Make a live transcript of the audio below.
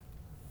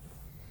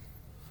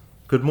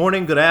Good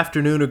morning, good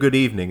afternoon, or good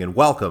evening, and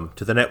welcome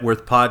to the Net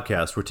Worth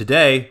Podcast, where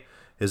today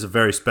is a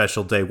very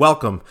special day.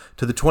 Welcome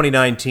to the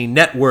 2019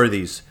 Net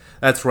Worthies.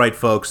 That's right,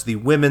 folks, the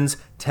Women's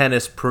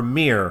Tennis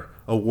Premier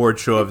Award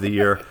Show of the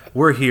Year.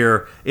 We're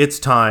here, it's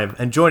time,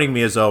 and joining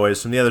me as always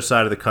from the other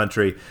side of the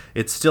country,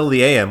 it's still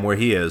the AM where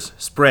he is.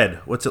 Spread,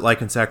 what's it like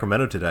in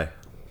Sacramento today?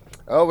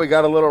 Oh, we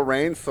got a little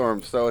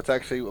rainstorm, so it's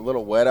actually a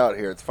little wet out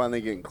here. It's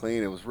finally getting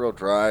clean. It was real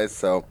dry,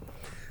 so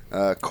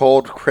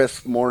cold,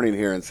 crisp morning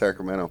here in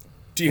Sacramento.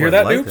 Do you hear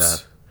that,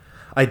 Noops?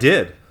 I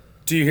did.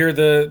 Do you hear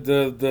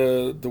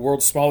the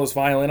world's smallest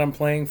violin I'm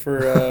playing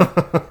for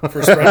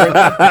Spread?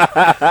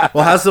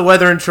 Well, how's the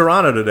weather in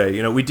Toronto today?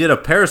 You know, we did a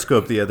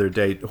Periscope the other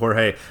day,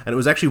 Jorge, and it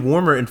was actually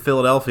warmer in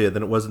Philadelphia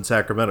than it was in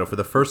Sacramento. For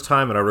the first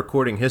time in our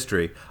recording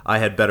history, I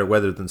had better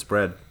weather than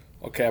Spread.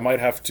 Okay, I might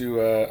have to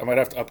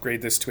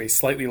upgrade this to a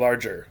slightly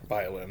larger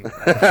violin.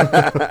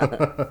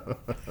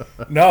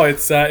 No,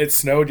 it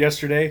snowed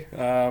yesterday.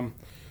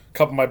 A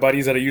couple of my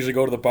buddies that I usually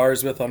go to the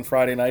bars with on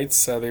Friday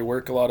nights, they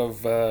work a lot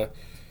of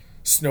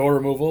snow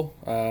removal,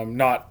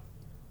 not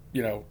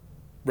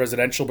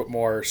residential, but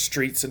more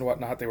streets and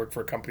whatnot. They work for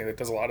a company that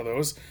does a lot of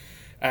those.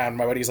 And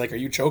my buddy's like, "Are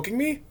you choking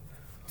me?"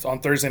 So on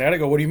Thursday night, I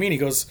go, "What do you mean?" He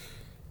goes,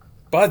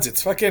 "Buds,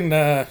 it's fucking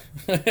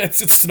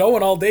it's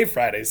snowing all day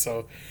Friday."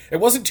 So it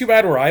wasn't too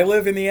bad where I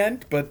live in the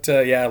end, but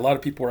yeah, a lot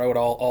of people were out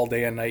all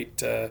day and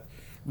night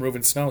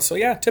removing snow. So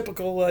yeah,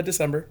 typical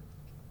December.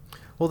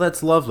 Well,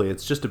 that's lovely.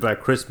 It's just about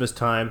Christmas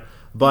time,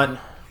 but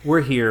we're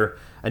here.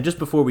 And just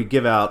before we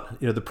give out,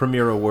 the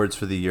premier awards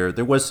for the year,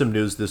 there was some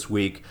news this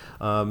week.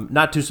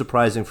 Not too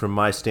surprising from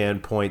my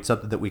standpoint,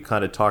 something that we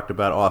kind of talked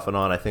about off and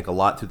on, I think, a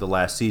lot through the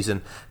last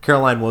season.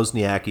 Caroline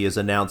Wozniacki has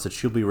announced that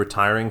she'll be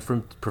retiring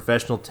from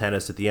professional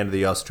tennis at the end of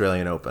the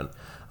Australian Open.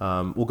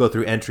 We'll go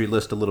through entry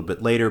list a little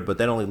bit later, but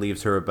that only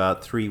leaves her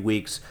about 3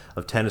 weeks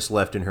of tennis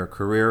left in her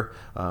career.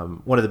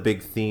 One of the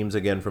big themes,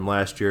 again, from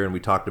last year, and we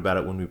talked about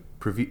it when we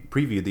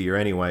previewed the year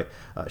anyway,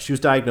 she was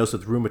diagnosed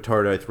with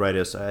rheumatoid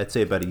arthritis, I'd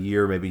say about a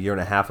year, maybe a year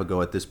and a half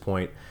ago at this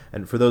point.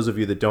 And for those of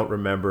you that don't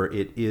remember,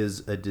 it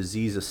is a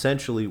disease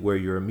essentially where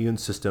your immune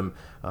system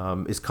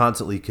is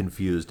constantly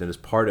confused. And as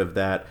part of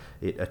that,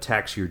 it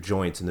attacks your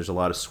joints, and there's a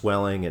lot of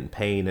swelling and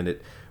pain, and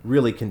it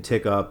really can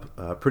tick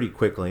up pretty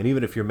quickly. And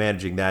even if you're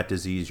managing that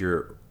disease,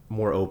 you're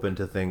more open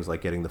to things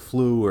like getting the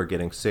flu or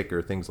getting sick or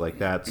things like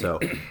that. So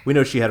we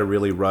know she had a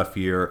really rough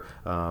year.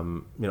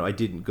 I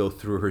didn't go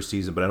through her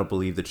season, but I don't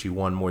believe that she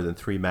won more than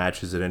 3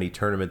 matches at any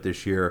tournament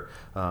this year.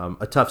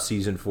 A tough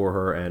season for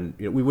her, and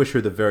we wish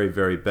her the very,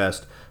 very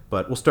best.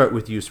 But we'll start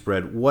with you,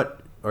 Spread.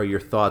 What are your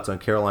thoughts on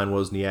Caroline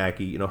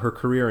Wozniacki, her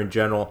career in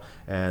general,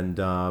 and,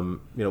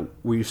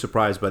 were you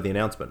surprised by the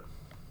announcement?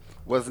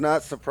 Was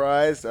not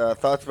surprised.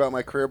 Thoughts about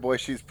my career, boy.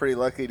 She's pretty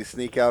lucky to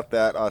sneak out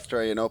that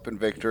Australian Open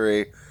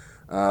victory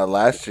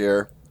last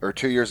year, or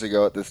 2 years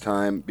ago at this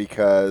time,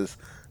 because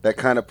that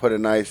kind of put a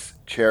nice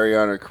cherry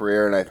on her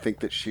career, and I think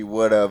that she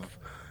would have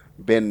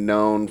been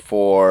known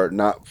for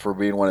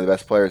being one of the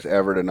best players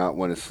ever to not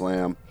win a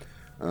slam.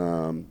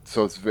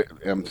 So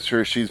I'm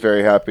sure she's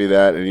very happy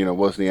that, and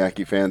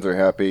Wozniacki fans are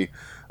happy.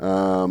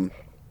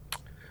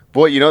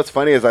 Boy, what's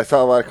funny is I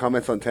saw a lot of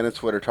comments on tennis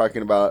Twitter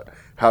talking about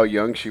how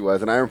young she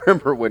was, and I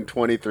remember when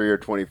 23 or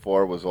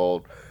 24 was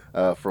old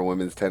for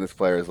women's tennis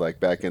players, like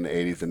back in the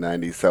 80s and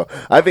 90s. So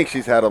I think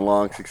she's had a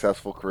long,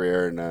 successful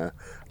career, and I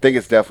think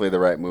it's definitely the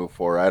right move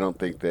for her. I don't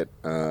think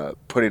that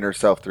putting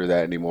herself through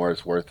that anymore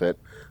is worth it,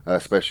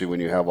 especially when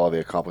you have all the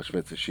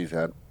accomplishments that she's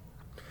had.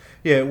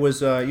 Yeah, it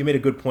was. You made a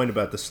good point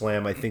about the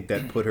slam. I think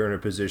that put her in a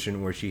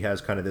position where she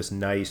has kind of this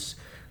nice,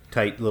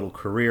 tight little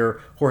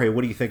career. Jorge,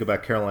 what do you think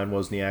about Caroline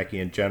Wozniacki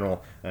in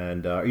general?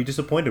 And are you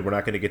disappointed we're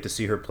not going to get to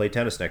see her play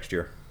tennis next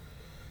year?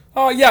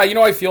 Yeah,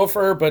 I feel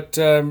for her, but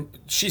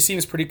she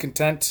seems pretty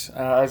content.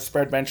 As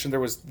Spread mentioned, there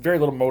was very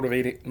little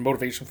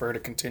motivation for her to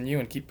continue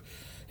and keep,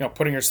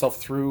 putting herself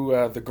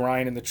through the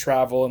grind and the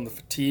travel and the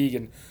fatigue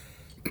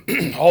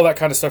and all that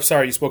kind of stuff.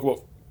 Sorry, you spoke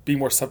about being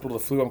more susceptible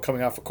to the flu. I'm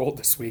coming off a cold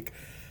this week,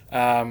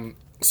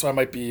 so I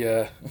might be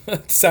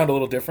sound a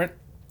little different.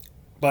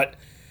 But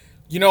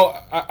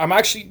I'm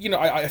actually,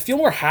 I feel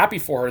more happy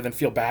for her than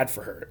feel bad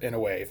for her in a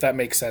way, if that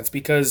makes sense,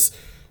 because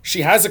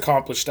she has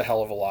accomplished a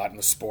hell of a lot in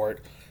the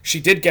sport. She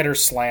did get her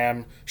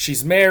slam.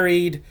 She's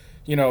married.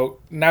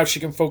 Now she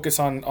can focus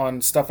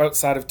on stuff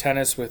outside of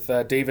tennis with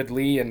David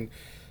Lee,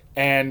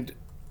 and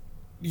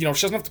she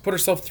doesn't have to put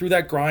herself through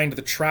that grind,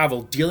 the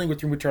travel, dealing with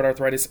rheumatoid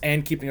arthritis,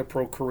 and keeping a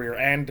pro career,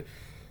 and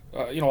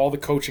all the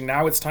coaching.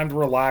 Now it's time to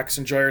relax,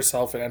 enjoy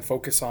herself, and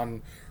focus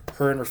on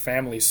her and her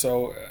family.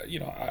 So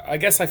I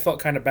guess I felt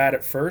kind of bad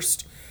at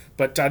first,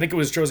 but I think it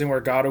was Jose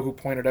Morgado who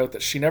pointed out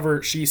that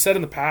she said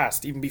in the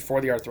past, even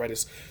before the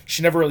arthritis,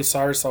 she never really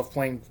saw herself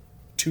playing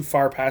too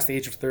far past the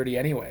age of 30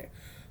 anyway.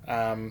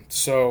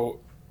 So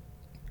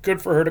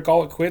good for her to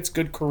call it quits.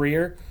 Good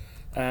career.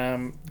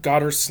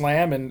 Got her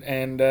slam,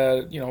 and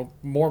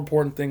more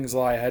important things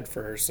lie ahead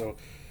for her. So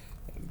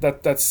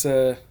that's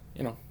I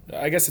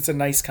guess it's a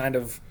nice kind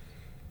of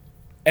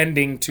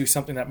ending to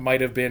something that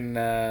might have been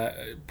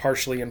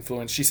partially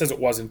influenced. She says it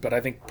wasn't, but I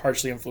think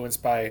partially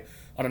influenced by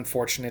an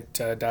unfortunate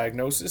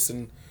diagnosis,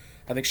 and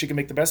I think she can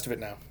make the best of it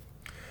now.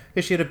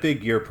 Yeah, she had a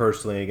big year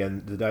personally.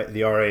 Again,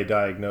 the RA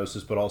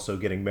diagnosis, but also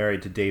getting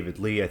married to David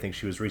Lee. I think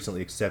she was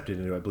recently accepted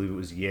into, I believe it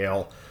was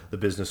Yale, the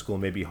business school,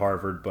 maybe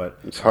Harvard, but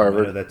it's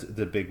Harvard. That's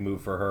the big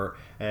move for her.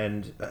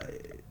 And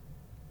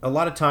a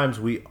lot of times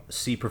we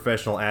see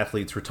professional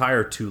athletes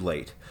retire too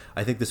late.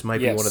 I think this might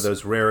be one of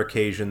those rare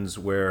occasions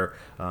where,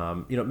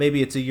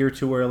 maybe it's a year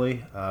too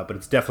early, but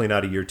it's definitely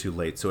not a year too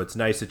late. So it's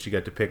nice that she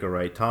got to pick a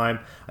right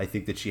time. I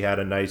think that she had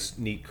a nice,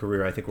 neat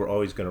career. I think we're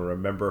always going to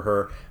remember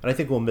her, and I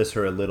think we'll miss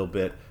her a little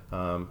bit.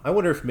 I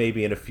wonder if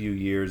maybe in a few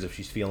years, if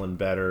she's feeling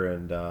better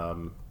and,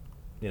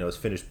 has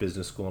finished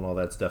business school and all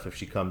that stuff, if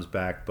she comes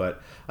back.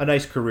 But a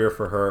nice career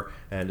for her,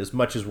 and as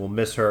much as we'll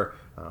miss her,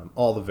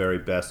 all the very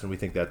best, and we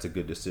think that's a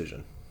good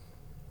decision.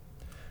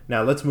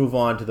 Now let's move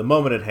on to the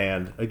moment at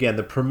hand. Again,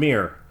 the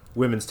premier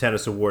women's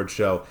tennis award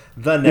show,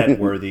 the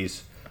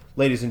Networthies.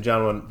 Ladies and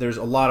gentlemen, there's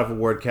a lot of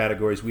award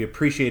categories. We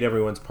appreciate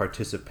everyone's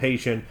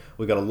participation.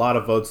 We got a lot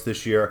of votes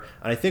this year,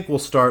 and I think we'll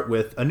start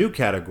with a new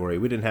category.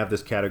 We didn't have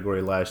this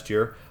category last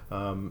year,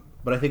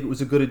 but I think it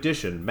was a good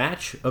addition.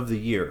 Match of the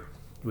year.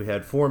 We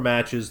had 4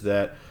 matches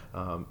that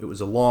it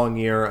was a long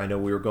year. I know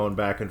we were going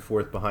back and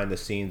forth behind the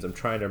scenes. I'm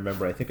trying to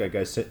remember. I think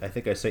I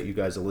sent you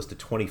guys a list of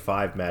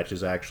 25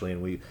 matches actually,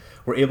 and we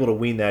were able to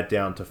wean that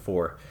down to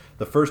 4.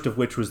 The first of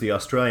which was the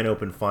Australian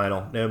Open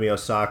final. Naomi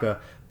Osaka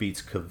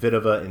beats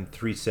Kvitova in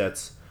 3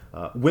 sets.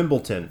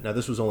 Wimbledon. Now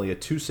this was only a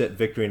 2-set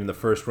victory in the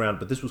first round,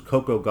 but this was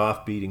Coco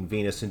Gauff beating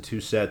Venus in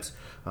 2 sets.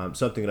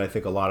 Something that I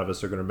think a lot of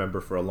us are going to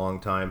remember for a long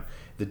time.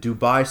 The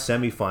Dubai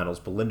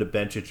semifinals, Belinda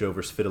Bencic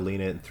over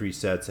Svitolina in 3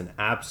 sets, an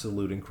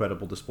absolute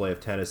incredible display of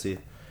tennis.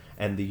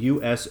 And the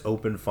U.S.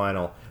 Open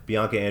final,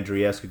 Bianca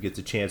Andreescu gets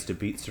a chance to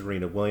beat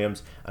Serena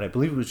Williams. And I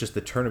believe it was just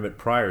the tournament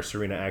prior,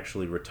 Serena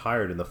actually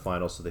retired in the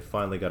final, so they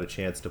finally got a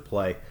chance to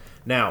play.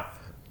 Now,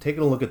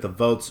 taking a look at the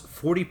votes,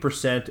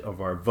 40% of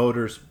our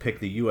voters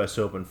picked the U.S.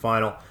 Open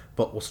final.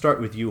 But we'll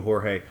start with you,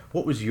 Jorge.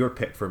 What was your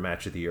pick for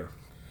match of the year?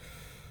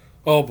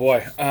 Oh,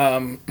 boy.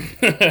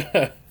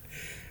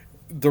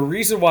 The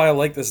reason why I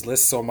like this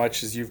list so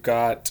much is you've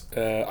got...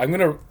 I'm going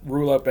to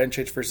rule out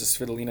Bencic versus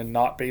Svitolina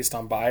not based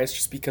on bias,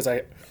 just because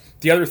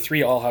the other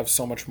 3 all have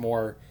so much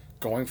more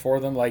going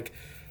for them. Like,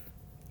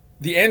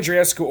 the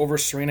Andreescu over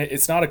Serena,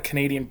 it's not a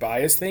Canadian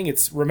bias thing.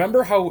 It's...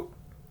 Remember how,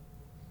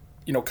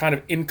 kind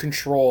of in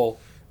control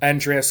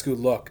Andreescu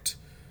looked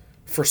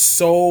for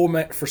so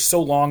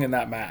long in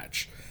that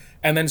match.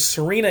 And then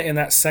Serena in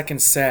that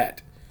second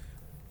set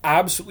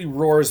absolutely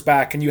roars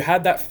back, and you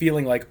had that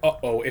feeling like,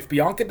 uh-oh, if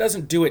Bianca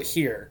doesn't do it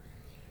here,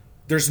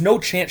 there's no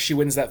chance she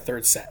wins that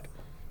 3rd set,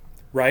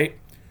 right?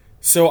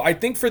 So I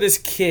think for this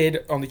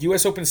kid on the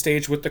U.S. Open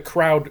stage with the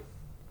crowd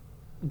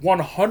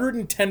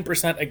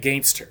 110%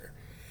 against her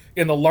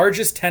in the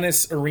largest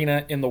tennis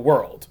arena in the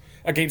world,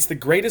 against the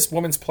greatest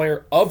women's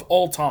player of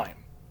all time,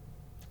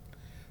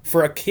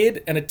 for a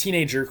kid and a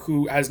teenager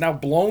who has now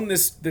blown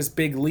this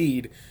big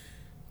lead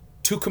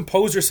to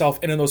compose herself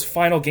and in those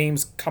final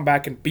games come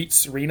back and beat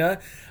Serena,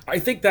 I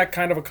think that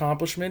kind of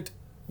accomplishment,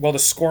 while the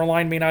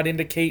scoreline may not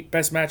indicate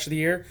best match of the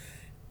year,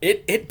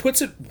 it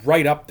puts it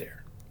right up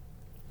there.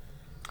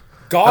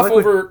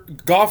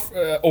 Gauff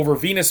over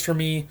Venus for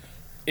me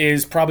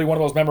is probably one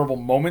of those memorable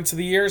moments of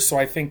the year, so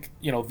I think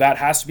that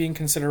has to be in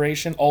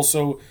consideration.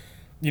 Also,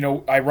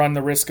 I run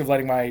the risk of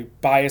letting my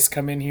bias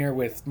come in here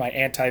with my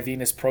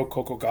anti-Venus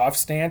pro-Coco Gauff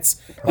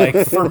stance. Like,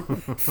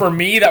 for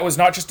me, that was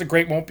not just a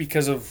great moment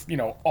because of,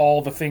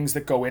 all the things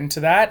that go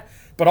into that,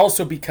 but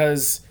also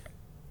because,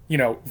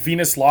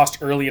 Venus lost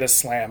early at a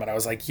slam, and I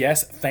was like,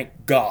 yes,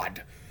 thank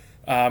God.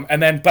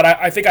 But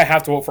I think I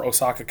have to vote for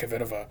Osaka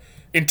Kvitova.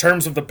 In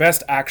terms of the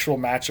best actual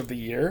match of the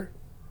year,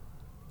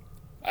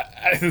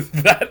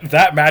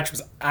 that match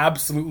was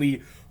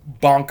absolutely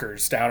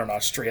bonkers down in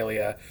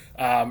Australia.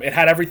 It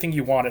had everything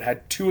you want. It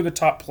had 2 of the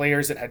top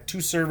players. It had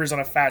 2 servers on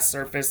a fast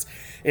surface.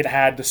 It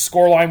had the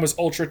scoreline was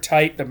ultra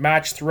tight. The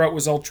match throughout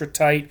was ultra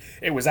tight.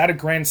 It was at a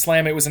Grand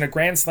Slam. It was in a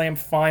Grand Slam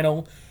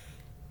final.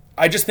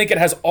 I just think it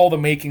has all the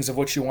makings of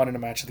what you want in a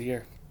match of the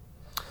year.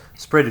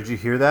 Spray, did you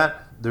hear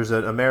that? There's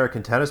an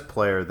American tennis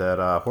player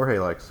that Jorge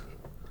likes.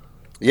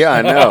 Yeah,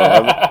 I know.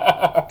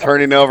 I'm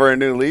turning over a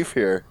new leaf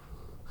here.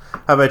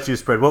 How about you,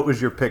 Spread? What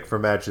was your pick for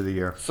match of the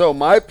year? So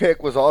my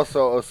pick was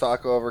also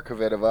Osaka over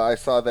Kvitova. I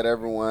saw that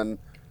everyone,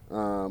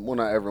 well,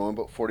 not everyone,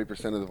 but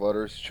 40% of the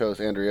voters chose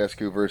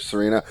Andreescu versus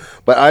Serena.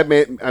 But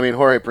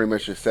Jorge pretty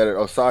much just said it.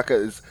 Osaka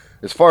is,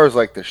 as far as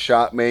like the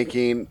shot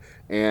making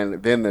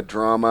and then the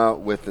drama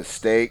with the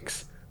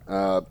stakes,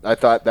 I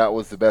thought that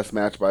was the best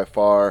match by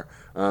far.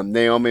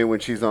 Naomi, when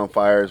she's on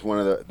fire, is one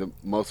of the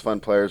most fun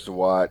players to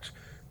watch,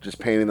 just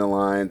painting the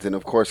lines. And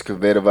of course,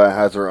 Kvitova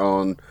has her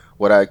own,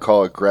 what I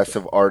call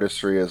aggressive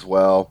artistry as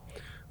well,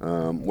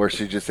 where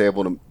she's just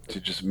able to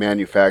just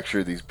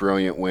manufacture these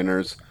brilliant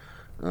winners.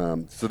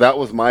 So that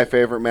was my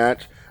favorite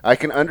match. I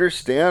can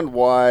understand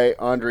why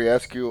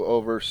Andreescu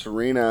over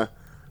Serena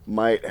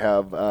might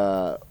have,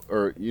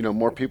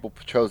 more people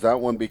chose that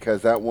one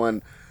because that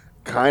one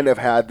kind of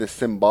had the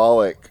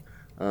symbolic,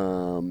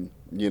 you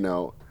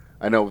know,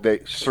 I know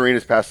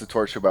Serena's passed the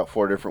torch to about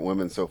 4 different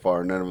women so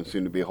far. None of them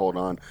seem to be hold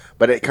on,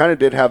 but it kind of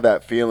did have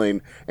that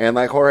feeling. And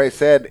like Jorge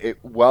said,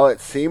 while it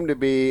seemed to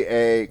be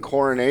a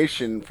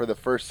coronation for the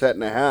first set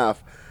and a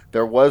half,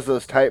 there was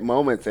those tight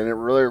moments, and it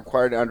really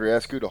required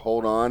Andreescu to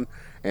hold on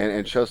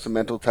and show some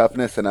mental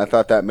toughness. And I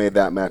thought that made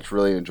that match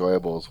really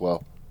enjoyable as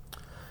well.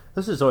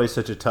 This is always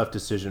such a tough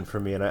decision for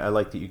me, and I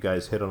like that you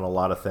guys hit on a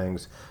lot of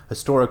things.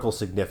 Historical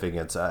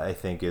significance, I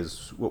think,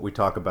 is what we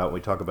talk about when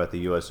we talk about the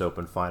U.S.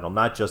 Open final.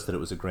 Not just that it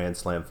was a Grand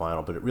Slam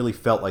final, but it really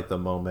felt like the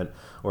moment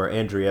where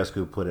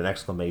Andreescu put an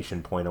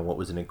exclamation point on what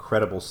was an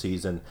incredible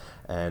season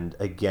and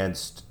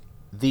against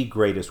the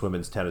greatest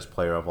women's tennis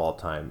player of all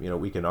time. You know,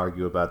 we can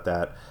argue about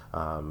that,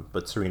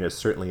 but Serena is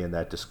certainly in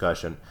that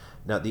discussion.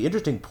 Now, the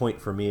interesting point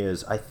for me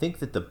is I think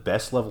that the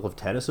best level of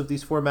tennis of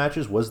these 4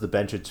 matches was the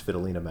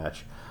Bencic-Svitolina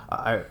match.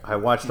 I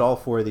watched all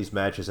 4 of these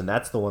matches, and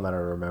that's the one that I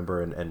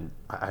remember, and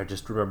I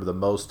just remember the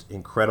most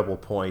incredible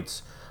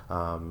points,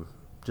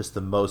 just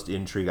the most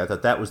intrigue. I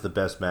thought that was the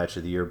best match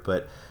of the year,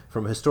 but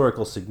from a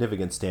historical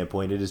significance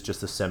standpoint, it is just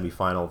the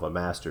semifinal of a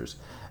Masters.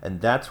 And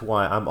that's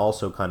why I'm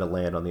also kind of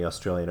laying on the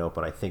Australian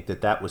Open. I think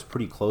that was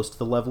pretty close to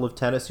the level of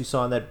tennis you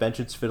saw in that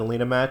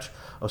Bencic-Svitolina match.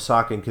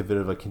 Osaka and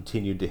Kvitova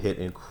continued to hit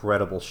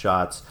incredible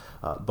shots.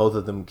 Both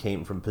of them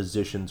came from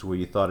positions where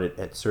you thought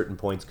at certain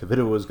points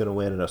Kvitova was going to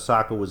win and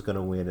Osaka was going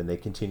to win, and they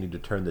continued to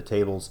turn the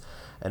tables.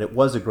 And it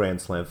was a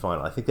Grand Slam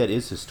final. I think that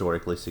is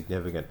historically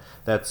significant.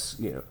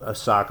 That's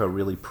Osaka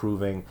really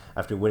proving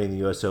after winning the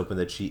U.S. Open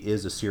that she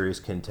is a serious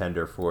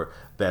contender for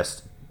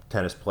best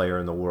tennis player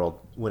in the world,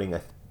 winning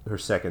her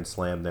second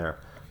slam there.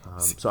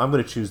 So I'm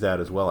going to choose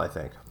that as well, I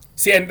think.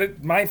 See,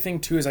 and my thing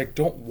too is I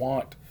don't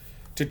want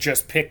to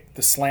just pick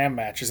the slam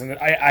matches, and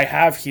I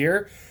have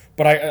here,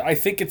 but I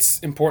think it's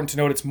important to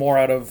note it's more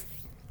out of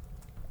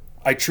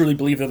I truly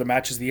believe they're the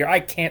matches of the year. I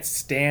can't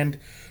stand,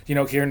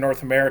 here in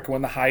North America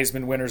when the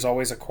Heisman winner is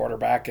always a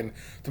quarterback and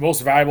the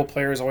most valuable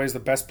player is always the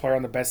best player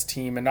on the best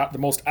team and not the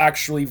most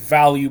actually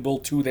valuable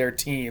to their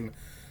team.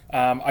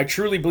 I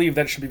truly believe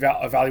that it should be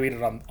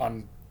evaluated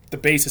on the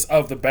basis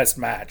of the best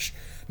match,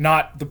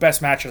 not the best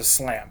match at a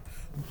slam.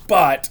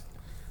 But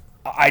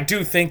I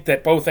do think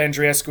that both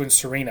Andreescu and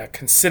Serena,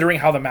 considering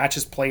how the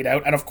matches played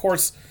out, and of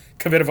course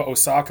Kvitova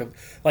Osaka,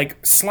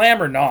 like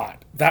slam or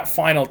not, that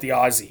final at the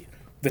Aussie,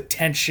 the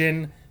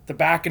tension, the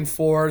back and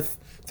forth,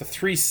 the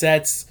 3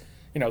 sets,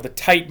 the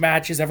tight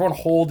matches, everyone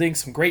holding,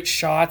 some great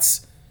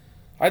shots.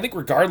 I think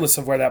regardless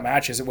of where that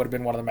match is, it would have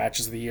been one of the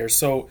matches of the year.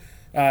 So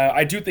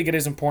I do think it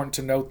is important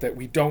to note that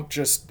we don't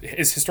just...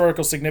 Is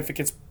historical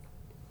significance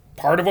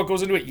part of what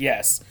goes into it?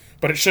 Yes.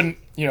 But it shouldn't,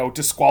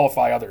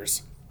 disqualify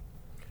others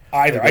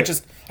either. Okay.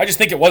 I just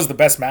think it was the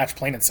best match,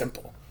 plain and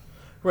simple.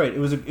 Right. It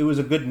was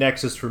a good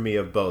nexus for me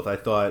of both. I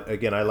thought,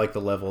 again, I like the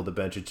level of the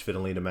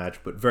Bencic-Svitolina match,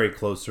 but very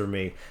close for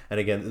me. And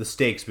again, the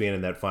stakes being in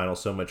that final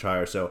so much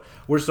higher. So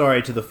we're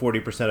sorry to the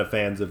 40% of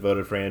fans that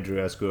voted for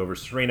Andreescu over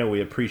Serena.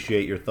 We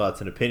appreciate your thoughts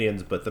and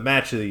opinions, but the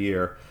match of the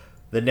year,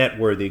 the net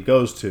worthy,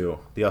 goes to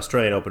the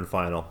Australian Open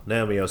final,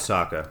 Naomi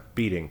Osaka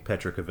beating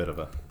Petra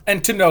Kvitova.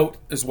 And to note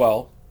as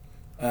well,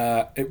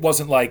 it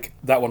wasn't like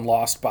that one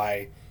lost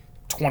by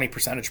 20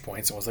 percentage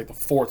points. It was like the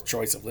 4th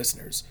choice of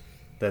listeners.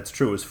 That's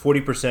true. It was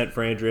 40%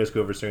 for Andreescu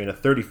over Serena,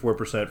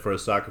 34% for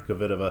Osaka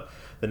Kvitova.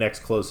 The next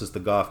closest, the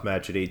golf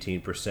match at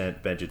 18%,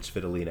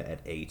 Bencic-Svitolina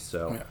at 8%.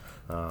 So,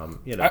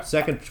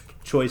 second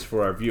choice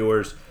for our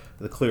viewers,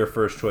 the clear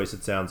first choice,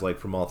 it sounds like,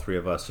 from all 3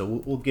 of us. So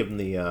we'll give them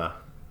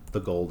the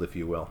gold, if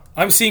you will.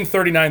 I'm seeing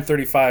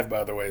 39-35,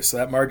 by the way, so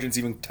that margin's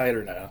even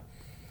tighter now.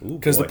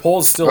 Because the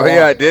poll's still on.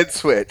 Yeah, I did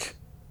switch.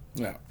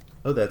 Yeah.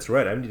 Oh, that's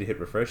right. I need to hit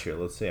refresh here.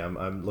 Let's see.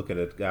 I'm looking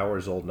at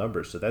hours old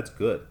numbers, so that's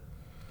good.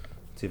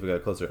 See if we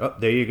got closer. Oh,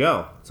 there you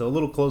go. So a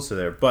little closer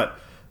there. But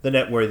the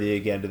net worthy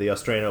again to the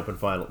Australian Open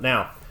final.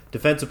 Now,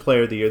 Defensive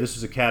Player of the Year. This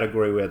was a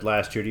category we had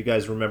last year. Do you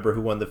guys remember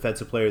who won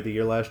Defensive Player of the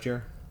Year last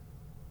year?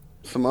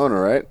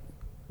 Simona, right?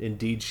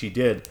 Indeed, she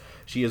did.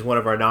 She is one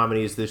of our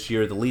nominees this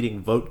year, the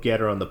leading vote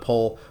getter on the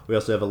poll. We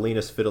also have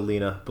Alina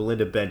Svitolina,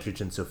 Belinda Bencic,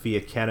 and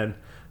Sofia Kenin.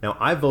 Now,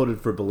 I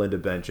voted for Belinda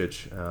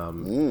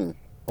Bencic.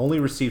 Only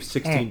received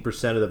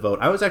 16% of the vote.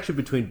 I was actually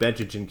between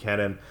Bencic and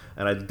Kenin,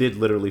 and I did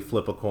literally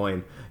flip a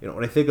coin.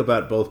 When I think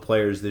about both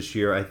players this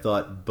year, I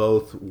thought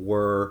both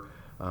were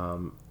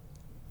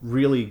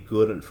really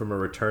good from a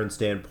return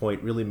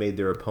standpoint, really made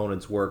their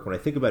opponents work. When I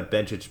think about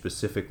Bencic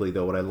specifically,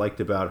 though, what I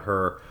liked about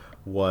her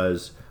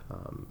was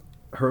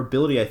her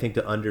ability, I think,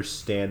 to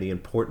understand the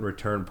important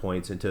return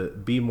points and to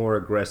be more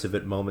aggressive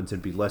at moments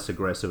and be less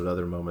aggressive at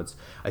other moments.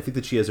 I think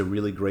that she has a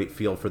really great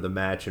feel for the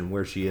match and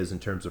where she is in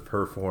terms of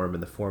her form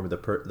and the form of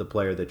the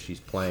player that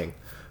she's playing.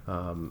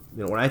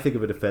 When I think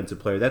of a defensive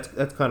player,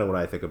 that's kind of what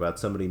I think about,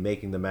 somebody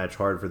making the match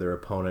hard for their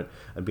opponent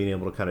and being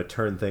able to kind of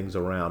turn things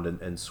around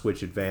and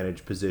switch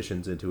advantage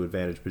positions into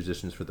advantage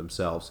positions for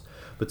themselves.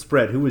 But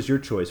Spread, who was your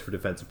choice for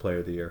Defensive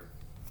Player of the Year?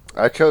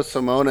 I chose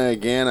Simona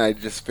again. I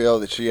just feel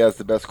that she has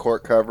the best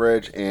court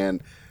coverage,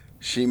 and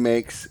she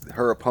makes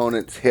her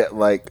opponents hit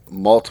like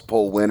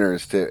multiple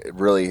winners to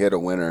really hit a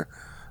winner.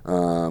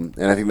 And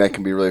I think that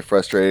can be really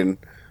frustrating.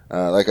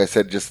 Like I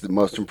said, just the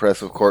most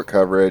impressive court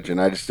coverage,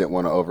 and I just didn't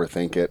want to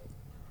overthink it.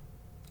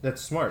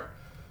 That's smart.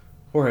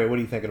 Jorge, what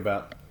are you thinking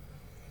about?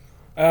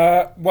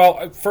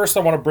 Well, first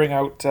I want to bring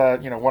out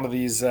one of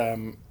these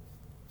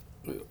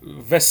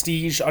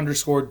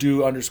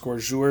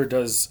Vestige_du_jour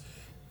does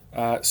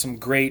some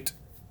great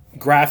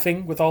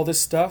graphing with all this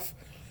stuff.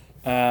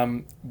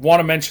 Want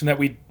to mention that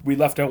we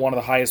left out one of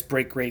the highest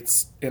break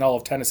rates in all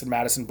of tennis in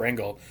Madison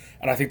Brengle,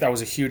 and I think that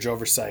was a huge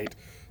oversight.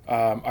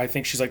 I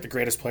think she's like the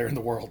greatest player in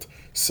the world.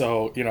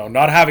 So,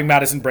 not having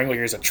Madison Brengle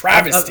here is a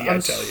travesty, I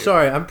tell you.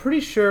 Sorry, I'm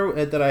pretty sure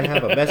that I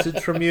have a message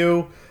from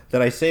you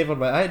that I save on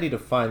my... I need to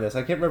find this.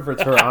 I can't remember if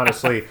it's her,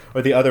 honestly,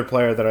 or the other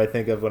player that I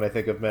think of when I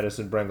think of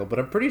Madison Brengle, but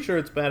I'm pretty sure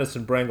it's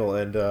Madison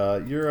Brengle, and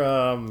you're...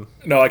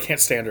 No, I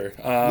can't stand her.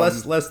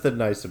 Less than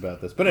nice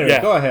about this. But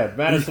anyway, Go ahead.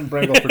 Madison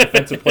Brengle for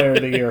Defensive Player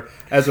of the Year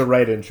as a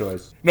write-in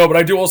choice. No, but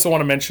I do also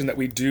want to mention that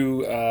we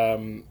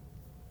do...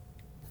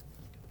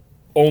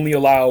 only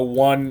allow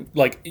one,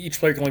 like each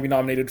player can only be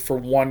nominated for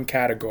one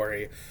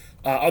category.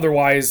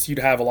 Otherwise, you'd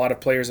have a lot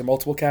of players in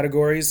multiple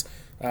categories.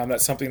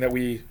 That's something that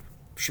we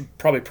should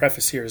probably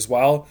preface here as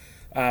well.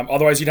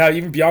 Otherwise, you'd have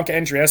even Bianca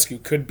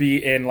Andreescu could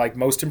be in like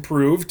most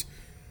improved.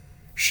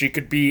 She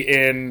could be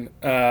in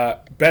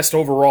best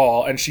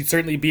overall, and she'd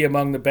certainly be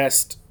among the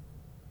best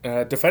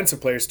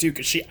defensive players too,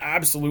 because she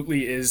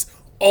absolutely is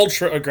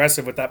ultra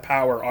aggressive with that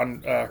power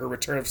on her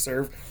return of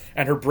serve,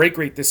 and her break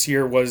rate this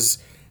year was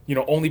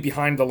only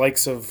behind the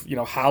likes of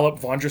Halep,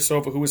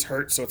 Vondrousova, who was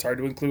hurt, so it's hard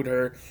to include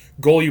her,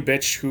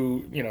 Golubic,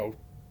 who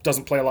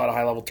doesn't play a lot of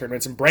high level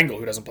tournaments, and Brengle,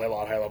 who doesn't play a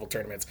lot of high level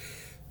tournaments.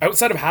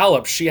 Outside of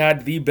Halep, she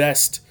had the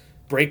best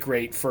break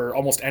rate for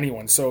almost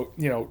anyone. So,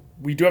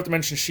 we do have to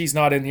mention she's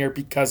not in here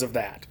because of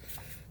that.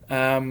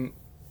 I'm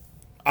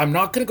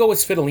not going to go with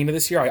Svitolina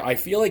this year. I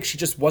feel like she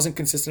just wasn't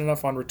consistent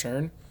enough on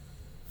return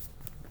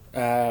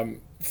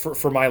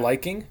for my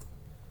liking.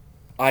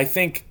 I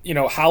think,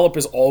 Halep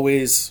is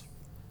always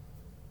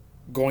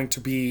going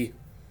to be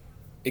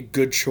a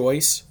good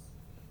choice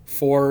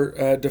for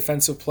a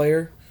defensive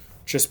player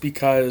just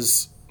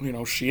because,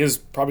 she is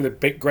probably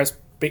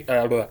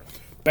the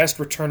best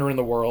returner in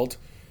the world.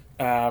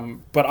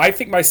 But I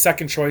think my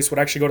second choice would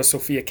actually go to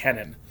Sofia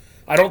Kenin.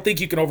 I don't think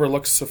you can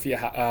overlook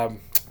Simona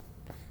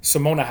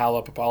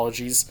Halep,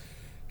 apologies,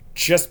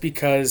 just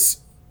because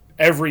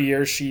every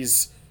year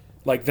she's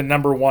like the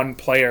number one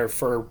player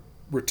for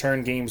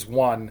return games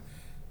won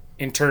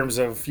in terms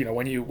of,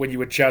 when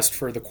you adjust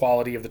for the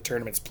quality of the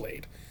tournaments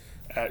played.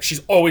 She's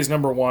always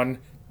number one.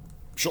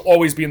 She'll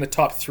always be in the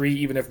top three,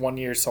 even if one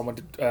year someone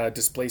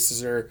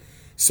displaces her.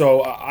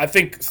 So I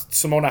think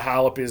Simona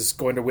Halep is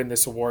going to win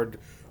this award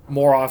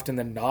more often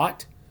than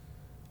not.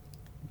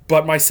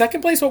 But my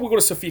second place vote will go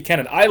to Sofia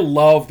Kenin. I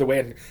love the way,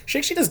 and she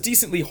actually does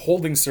decently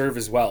holding serve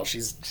as well.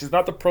 She's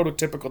not the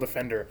prototypical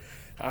defender.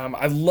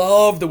 I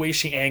love the way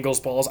she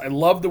angles balls. I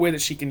love the way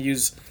that she can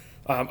use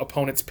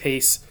opponents'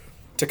 pace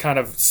to kind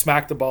of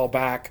smack the ball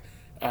back.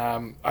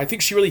 I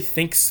think she really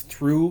thinks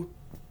through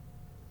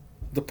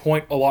the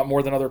point a lot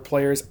more than other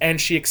players, and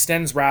she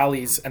extends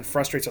rallies and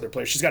frustrates other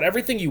players. She's got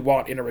everything you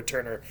want in a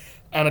returner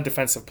and a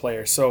defensive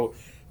player. So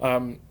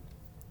I'm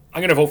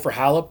going to vote for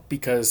Halep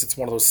because it's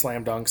one of those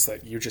slam dunks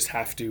that you just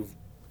have to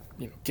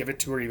give it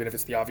to her, even if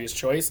it's the obvious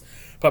choice.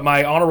 But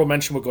my honorable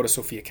mention will go to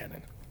Sofia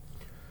Kenin.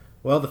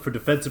 Well, for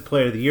Defensive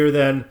Player of the Year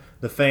then,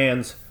 the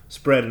fans,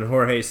 Spread and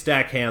Jorge,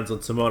 stack hands on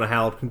Simona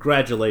Halep.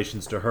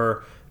 Congratulations to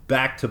her.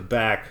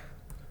 Back-to-back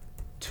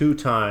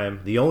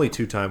the only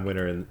two-time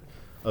winner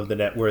of the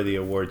Networthy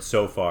Award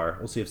so far.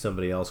 We'll see if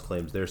somebody else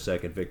claims their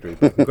second victory.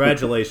 But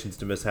congratulations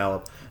to Miss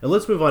Halep. And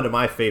let's move on to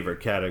my favorite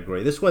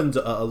category. This one's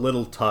a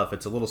little tough.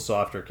 It's a little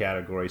softer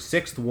category.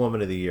 Sixth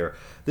Woman of the Year.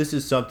 This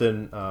is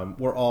something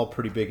we're all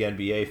pretty big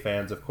NBA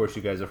fans. Of course,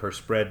 you guys have heard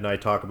Spread and I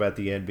talk about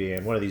the NBA.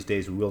 And one of these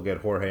days we will get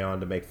Jorge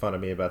on to make fun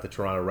of me about the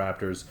Toronto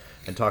Raptors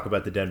and talk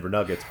about the Denver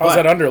Nuggets. How's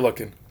that under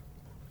looking?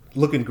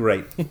 Looking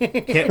great.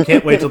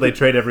 Can't wait till they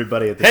trade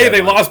everybody at the Hey,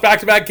 deadline. they lost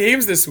back-to-back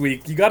games this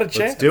week. You got a chance.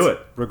 Let's do it.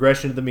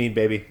 Regression to the mean,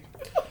 baby.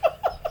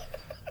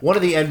 One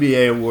of the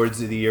NBA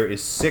awards of the year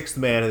is Sixth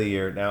Man of the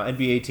Year. Now,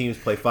 NBA teams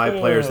play 5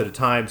 players at a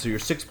time, so your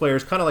 6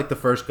 players, kind of like the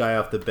first guy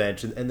off the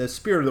bench. And the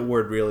spirit of the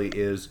award really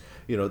is,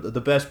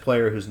 the best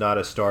player who's not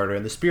a starter.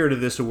 And the spirit of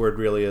this award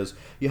really is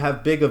you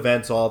have big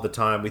events all the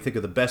time. We think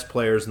of the best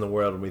players in the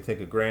world when we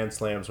think of Grand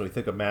Slams, when we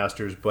think of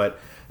Masters. But,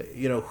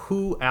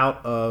 who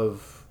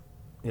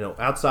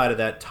outside of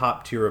that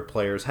top tier of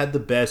players had the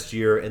best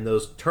year in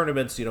those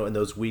tournaments, in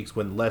those weeks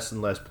when less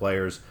and less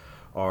players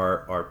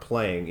are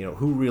playing,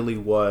 who really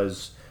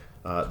was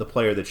the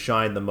player that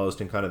shined the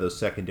most in kind of those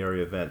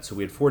secondary events. So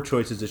we had 4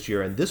 choices this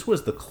year, and this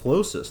was the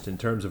closest in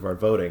terms of our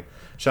voting.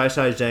 Shai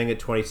Zhang at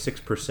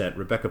 26%,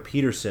 Rebecca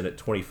Peterson at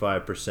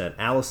 25%,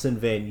 Allison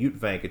Van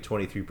Uytvanck at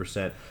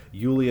 23%,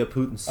 Yulia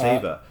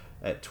Putintseva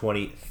at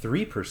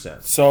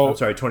 23%. So I'm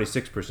sorry,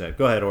 26%.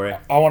 Go ahead, Ori.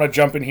 I want to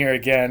jump in here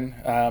again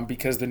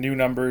because the new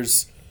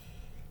numbers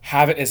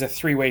have it as a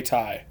 3-way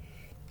tie.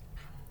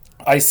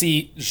 I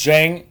see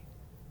Zhang.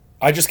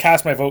 I just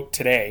cast my vote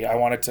today. I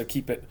wanted to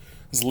keep it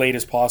as late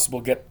as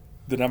possible, get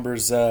the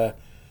numbers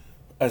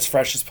as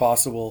fresh as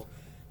possible.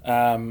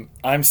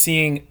 I'm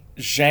seeing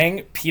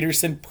Zhang,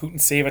 Peterson,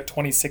 Putintseva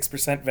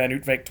 26%, Van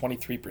Uytvanck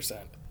 23%.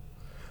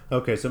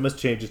 Okay, so it must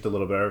change just a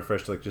little bit. I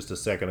refreshed like just a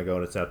second ago,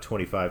 and it's now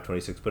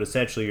 25-26. But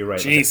essentially, you're right.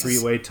 Jesus. Like a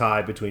three-way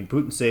tie between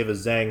Putintseva,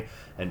 Zhang,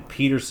 and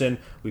Peterson.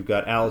 We've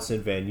got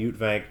Allison, Van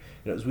Uytvanck.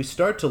 As we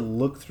start to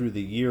look through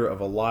the year of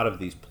a lot of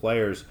these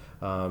players,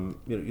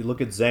 you look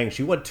at Zhang.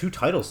 She won 2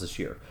 titles this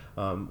year.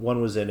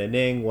 One was in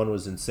Anning, one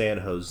was in San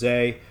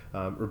Jose.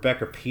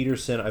 Rebecca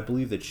Peterson, I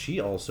believe that she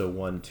also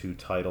won 2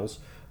 titles.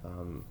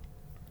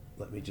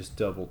 Let me just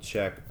double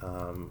check.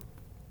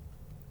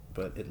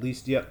 But at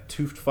least,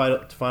 2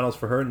 finals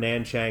for her,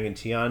 Nanchang and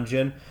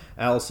Tianjin.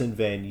 Allison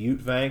Van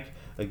Uytvanck,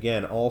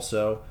 again,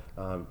 also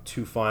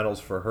 2 finals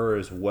for her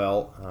as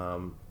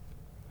well.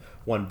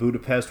 Won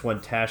Budapest, won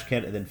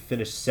Tashkent, and then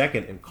finished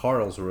second in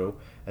Karlsruhe.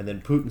 And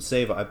then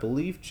Putintseva, I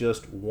believe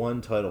just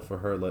 1 title for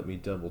her. Let me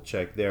double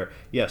check there.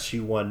 Yes,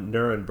 she won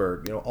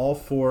Nuremberg. All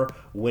 4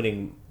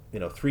 winning,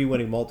 3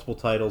 winning multiple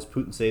titles.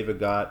 Putintseva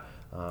got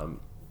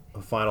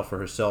a final for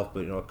herself,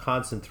 but a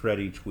constant thread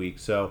each week.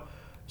 So,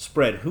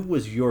 Spread, who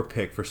was your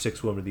pick for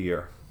 6 Women of the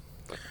Year?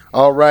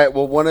 All right.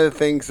 Well, one of the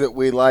things that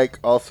we like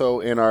also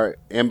in our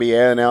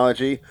NBA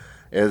analogy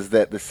is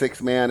that the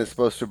 6th man is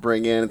supposed to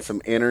bring in some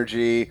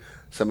energy,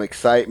 some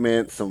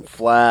excitement, some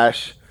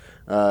flash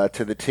to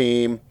the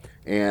team.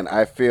 And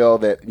I feel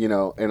that, in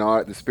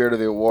the spirit of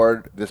the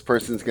award, this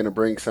person's going to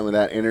bring some of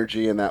that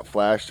energy and that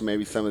flash to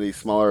maybe some of these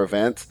smaller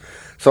events.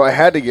 So I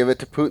had to give it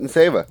to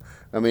Putintseva.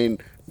 I mean,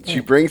 she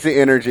brings the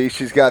energy.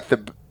 She's got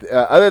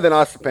other than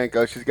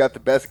Ostapenko, she's got the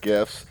best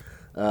gifts.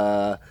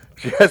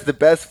 She has the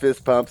best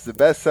fist pumps, the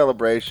best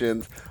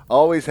celebrations,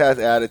 always has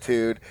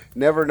attitude,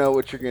 never know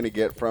what you're going to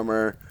get from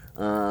her.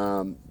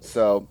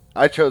 So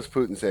I chose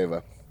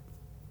Putintseva.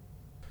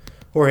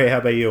 Jorge, how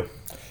about you?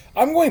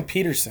 I'm going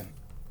Peterson.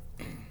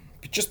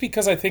 Just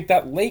because I think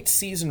that late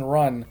season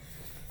run,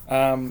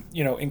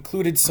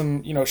 included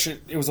some,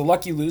 it was a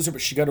lucky loser,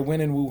 but she got a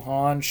win in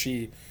Wuhan.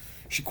 She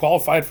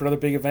qualified for another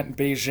big event in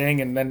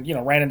Beijing, and then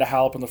ran into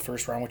Halep in the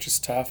first round, which is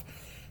tough.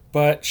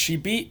 But she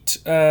beat.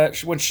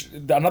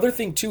 Another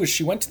thing too is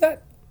she went to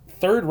that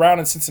 3rd round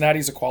in Cincinnati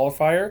as a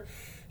qualifier.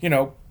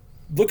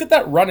 Look at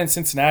that run in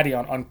Cincinnati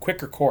on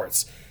quicker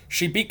courts.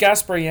 She beat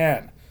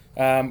Gasparian,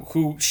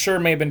 who sure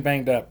may have been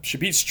banged up. She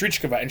beat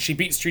Strichkova, and she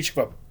beat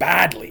Strichkova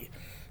badly.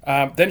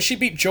 Then she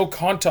beat Jo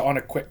Konta on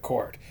a quick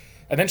court.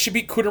 And then she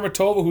beat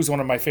Kudermetova, who's one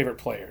of my favorite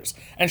players.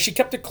 And she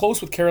kept it close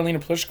with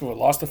Karolina Pliskova.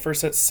 Lost the first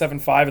set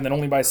 7-5 and then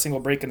only by a single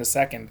break in the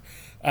second.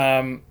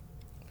 I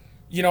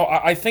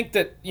think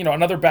that,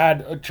 another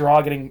bad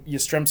draw getting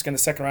Yastremska in the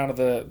second round of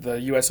the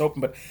U.S.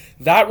 Open. But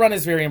that run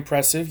is very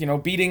impressive.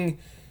 Beating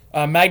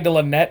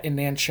Magdalene Net in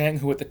Nanchang,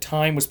 who at the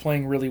time was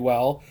playing really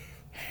well.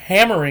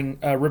 Hammering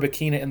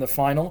Rybakina in the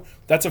final.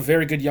 That's a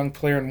very good young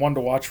player and one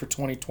to watch for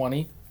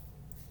 2020.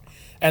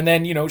 And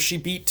then, she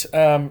beat,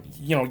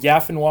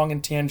 Yafin Wang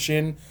in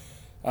Tianjin.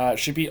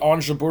 She beat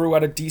Ons Jabeur,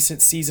 had a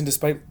decent season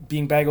despite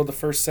being baggled the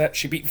first set.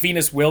 She beat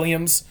Venus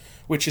Williams,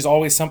 which is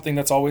always something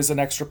that's always an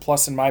extra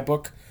plus in my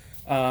book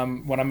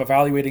when I'm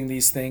evaluating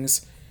these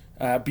things.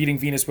 Beating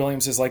Venus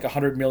Williams is like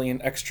 100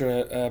 million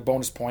extra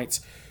bonus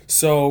points.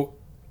 So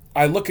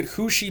I look at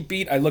who she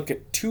beat. I look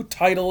at 2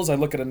 titles. I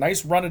look at a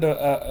nice run at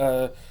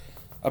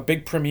a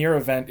big premier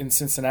event in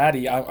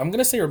Cincinnati. I'm going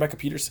to say Rebecca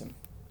Peterson.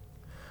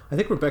 I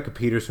think Rebecca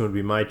Peterson would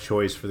be my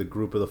choice for the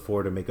group of the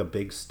 4 to make a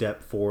big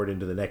step forward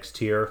into the next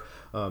tier.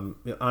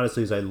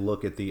 Honestly, as I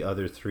look at the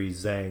other 3,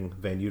 Zhang,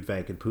 Van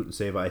Uytvanck, and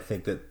Putintseva, I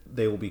think that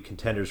they will be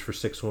contenders for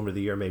 6th Woman of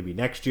the Year, maybe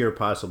next year,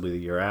 possibly the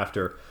year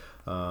after.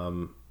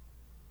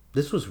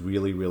 This was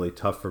really, really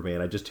tough for me,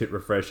 and I just hit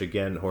refresh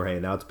again, Jorge,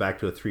 and now it's back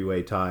to a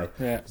 3-way tie.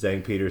 Yeah.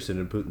 Zhang, Peterson,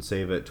 and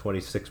Putintseva at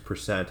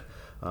 26%.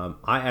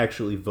 I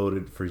actually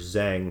voted for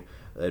Zhang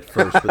at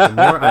first, but the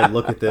more I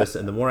look at this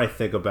and the more I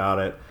think about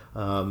it,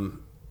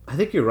 I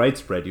think you're right,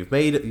 Spread. You've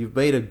made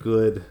a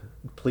good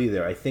plea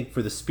there. I think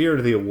for the spirit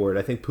of the award,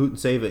 I think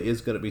Putintseva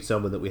is going to be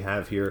someone that we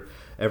have here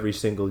every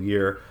single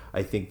year.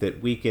 I think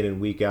that week in and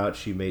week out,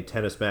 she made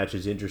tennis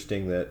matches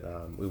interesting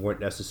that we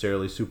weren't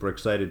necessarily super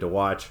excited to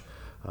watch.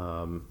 So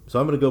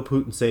I'm going to go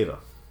Putintseva.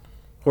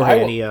 Jorge,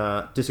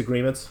 any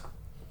disagreements?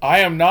 I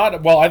am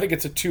not. Well, I think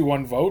it's a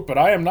 2-1 vote, but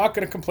I am not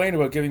going to complain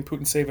about giving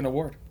Putintseva an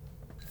award.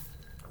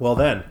 Well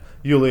then,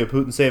 Yulia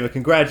Putintseva,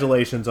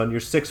 congratulations on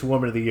your 6th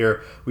Woman of the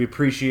Year. We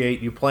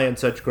appreciate you playing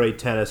such great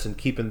tennis and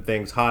keeping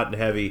things hot and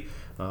heavy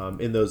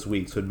in those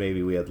weeks when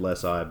maybe we had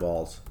less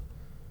eyeballs.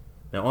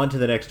 Now on to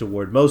the next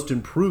award, Most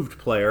Improved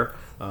Player.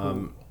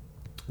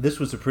 This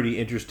was a pretty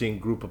interesting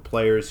group of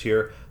players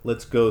here.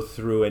 Let's go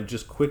through and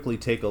just quickly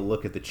take a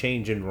look at the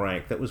change in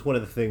rank. That was one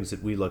of the things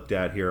that we looked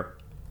at here.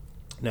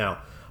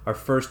 Now, our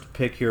first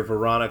pick here,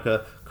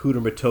 Veronika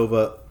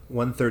Kudermetova,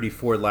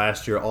 134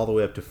 last year, all the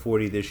way up to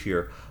 40 this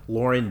year.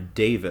 Lauren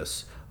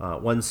Davis,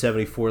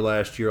 174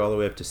 last year, all the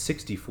way up to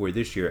 64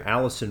 this year.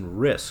 Allison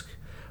Risk,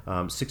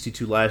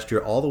 62 last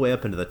year, all the way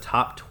up into the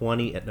top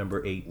 20 at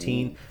number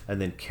 18.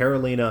 And then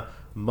Karolina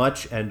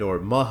Much and/or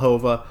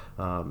Mahova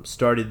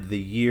started the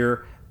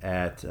year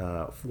at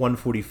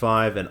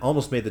 145 and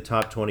almost made the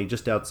top 20,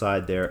 just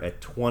outside there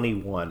at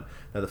 21.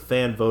 Now the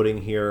fan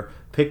voting here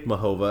picked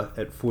Mahova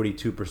at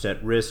 42%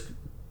 risk,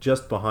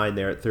 just behind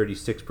there at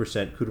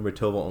 36%.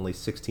 Kudermetova only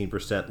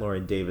 16%.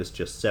 Lauren Davis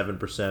just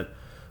 7%.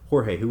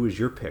 Jorge, who was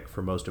your pick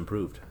for most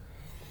improved?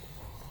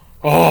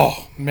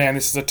 Oh, man,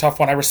 this is a tough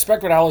one. I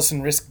respect what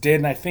Allison Risk did,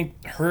 and I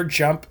think her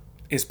jump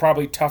is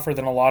probably tougher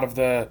than a lot of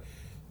the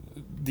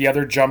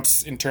other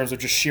jumps in terms of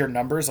just sheer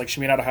numbers. Like, she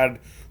may not have had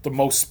the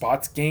most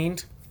spots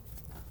gained,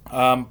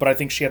 but I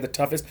think she had the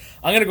toughest.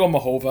 I'm going to go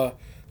Mahova.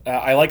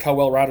 I like how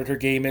well-rounded her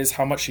game is,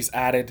 how much she's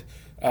added.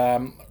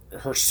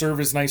 Her serve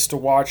is nice to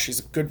watch. She's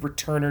a good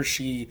returner.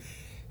 She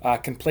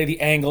can play the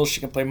angles.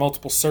 She can play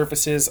multiple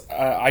surfaces.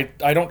 I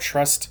don't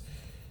trust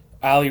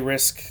Ali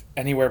Risk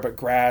anywhere but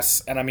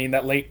grass. And I mean,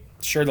 the late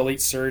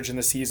surge in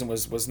the season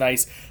was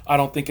nice. I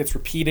don't think it's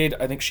repeated.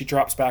 I think she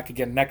drops back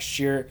again next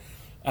year.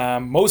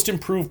 Most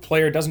improved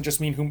player doesn't just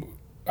mean who.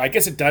 I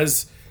guess it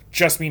does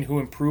just mean who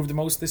improved the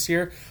most this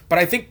year. But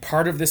I think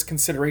part of this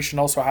consideration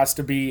also has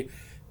to be,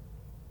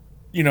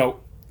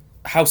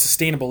 how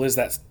sustainable is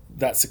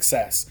that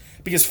success?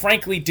 Because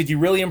frankly, did you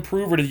really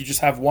improve, or did you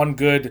just have one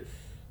good,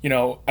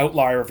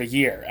 outlier of a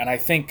year? And I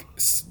think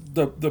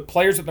the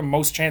players with the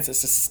most chance at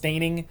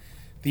sustaining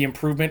the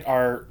improvement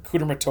are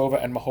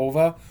Kudermetova and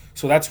Mahova.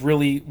 So that's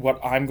really what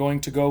I'm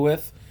going to go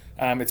with.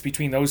 It's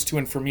between those two,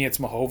 and for me, it's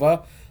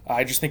Mahova.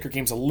 I just think her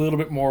game's a little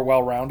bit more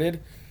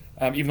well-rounded,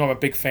 even though I'm a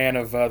big fan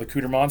of the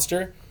Kuder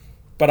Monster.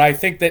 But I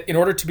think that in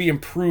order to be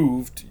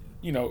improved,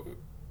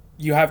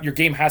 your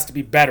game has to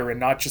be better and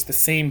not just the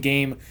same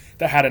game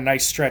that had a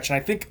nice stretch. And I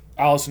think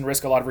Allison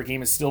Risk, a lot of her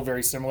game is still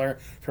very similar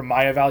from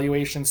my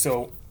evaluation.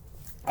 So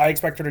I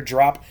expect her to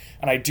drop,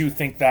 and I do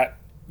think that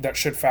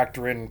should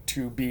factor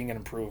into being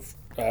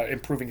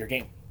improving your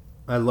game.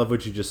 I love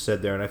what you just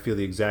said there, and I feel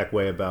the exact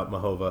way about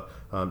Mahova.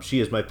 She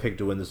is my pick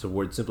to win this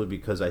award simply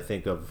because I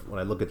think of, when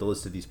I look at the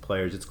list of these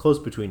players, it's close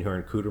between her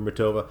and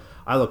Kudermetova.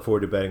 I look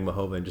forward to betting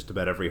Mahova in just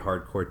about every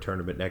hardcore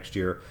tournament next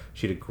year.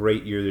 She had a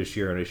great year this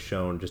year and has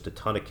shown just a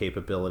ton of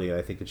capability, and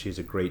I think that she has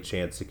a great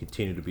chance to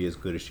continue to be as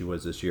good as she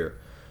was this year.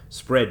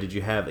 Spread, did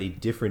you have a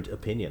different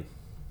opinion?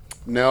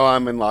 No,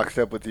 I'm in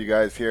lockstep with you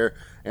guys here,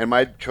 and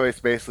my choice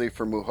basically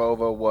for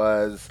Mahova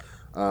was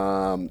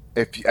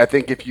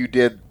if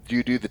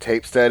you do the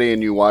tape study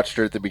and you watched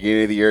her at the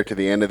beginning of the year to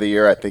the end of the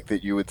year, I think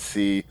that you would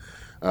see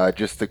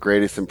just the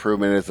greatest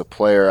improvement as a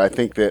player. I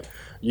think that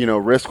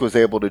Risk was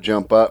able to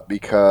jump up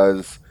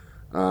because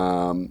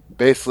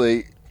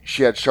basically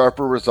she had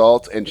sharper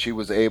results and she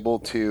was able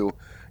to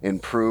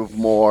improve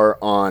more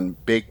on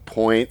big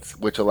points,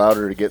 which allowed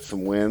her to get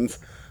some wins.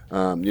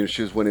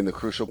 She was winning the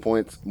crucial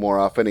points more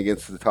often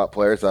against the top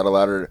players. That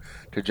allowed her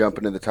to jump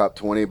into the top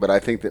 20. But I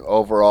think that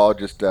overall,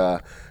 just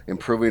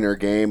improving her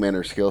game and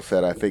her skill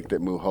set, I think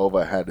that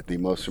Mahova had the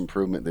most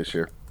improvement this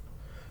year.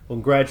 Well,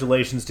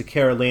 congratulations to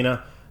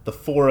Karolina. The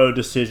 4-0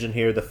 decision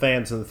here. The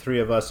fans and the three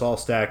of us all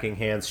stacking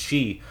hands.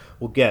 She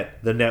will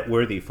get the net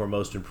worthy for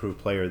Most Improved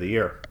Player of the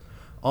Year.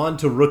 On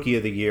to Rookie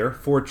of the Year.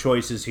 4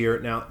 choices here.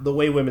 Now, the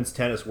way women's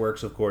tennis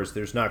works, of course,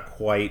 there's not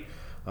quite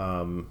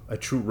a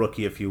true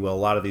rookie, if you will. A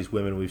lot of these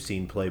women we've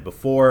seen play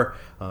before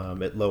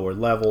at lower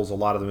levels. A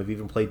lot of them have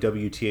even played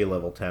WTA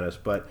level tennis.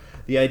 But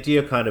the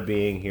idea kind of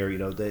being here,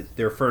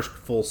 their first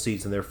full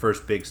season, their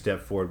first big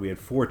step forward, we had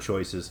 4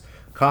 choices.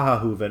 Kaja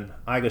Hooven,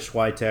 Iga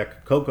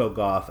Swiatek, Coco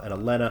Gauff, and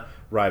Elena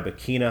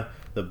Rybakina.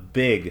 The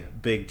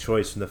big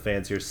choice from the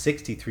fans here,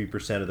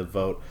 63% of the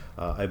vote.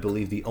 I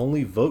believe the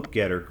only vote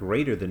getter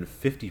greater than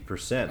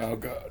 50%. Oh,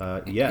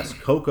 God. Yes,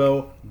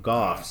 Coco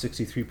Gauff,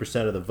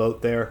 63% of the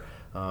vote there.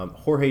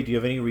 Jorge, do you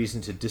have any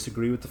reason to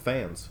disagree with the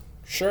fans?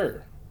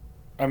 Sure.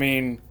 I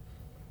mean,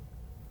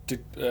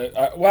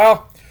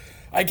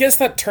 I guess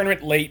that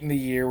tournament late in the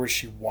year where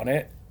she won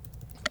it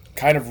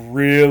kind of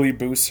really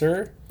boosts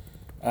her.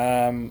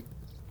 But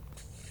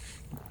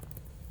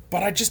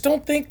I just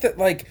don't think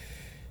that,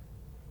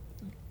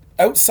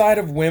 outside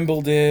of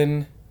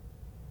Wimbledon,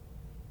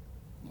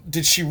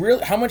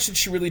 how much did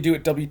she really do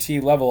at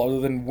WTA level other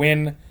than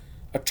win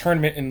a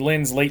tournament in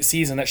Lin's late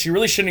season that she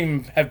really shouldn't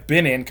even have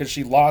been in because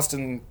she lost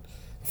in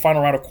the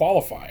final round of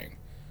qualifying?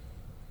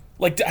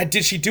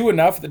 Did she do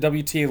enough at the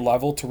WTA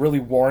level to really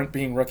warrant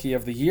being Rookie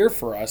of the Year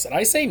for us? And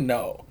I say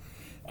no.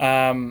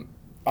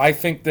 I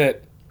think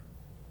that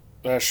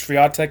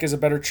Swiatek is a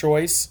better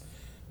choice,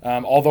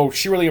 although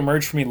she really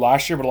emerged for me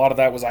last year, but a lot of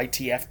that was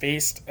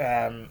ITF-based.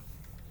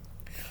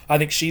 I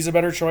think she's a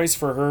better choice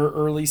for her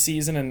early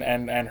season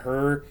and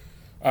her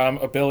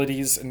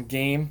abilities and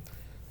game.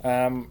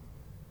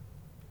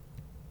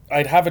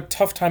 I'd have a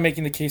tough time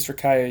making the case for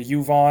Kaja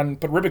Juvan,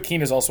 but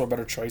Rybakina is also a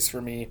better choice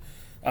for me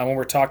when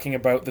we're talking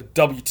about the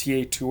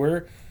WTA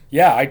Tour.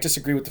 Yeah, I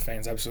disagree with the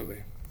fans,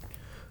 absolutely.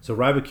 So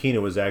Rybakina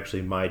was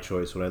actually my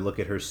choice when I look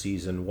at her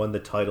season. Won the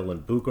title in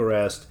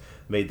Bucharest,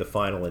 made the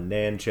final in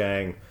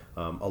Nanjing.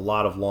 A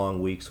lot of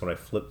long weeks when I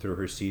flipped through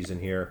her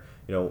season here.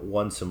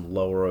 won some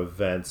lower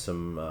events,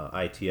 some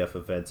ITF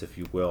events, if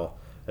you will,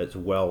 as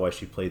well while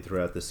she played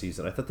throughout the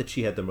season. I thought that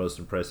she had the most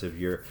impressive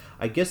year.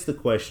 I guess the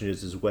question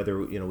is whether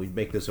we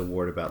make this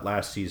award about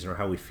last season or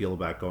how we feel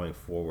about going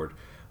forward.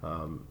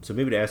 So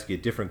maybe to ask you a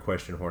different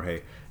question,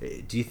 Jorge,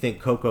 do you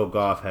think Coco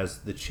Gauff has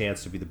the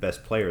chance to be the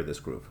best player of this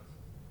group?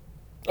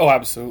 Oh,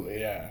 absolutely,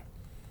 yeah.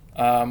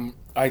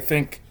 I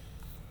think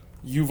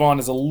Yvonne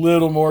is a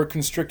little more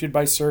constricted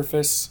by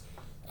surface.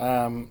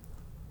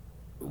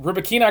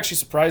 Rybakina actually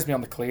surprised me on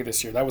the clay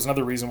this year. That was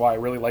another reason why I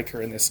really like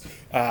her in this.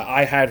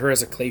 I had her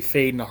as a clay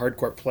fade and a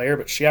hardcourt player,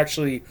 but she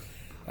actually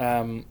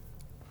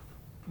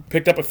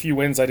picked up a few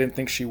wins I didn't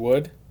think she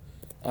would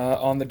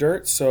on the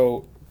dirt.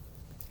 So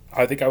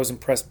I think I was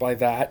impressed by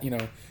that.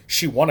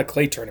 She won a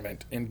clay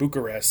tournament in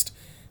Bucharest.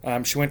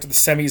 She went to the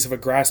semis of a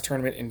grass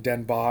tournament in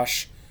Den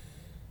Bosch.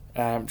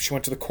 She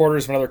went to the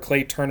quarters of another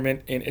clay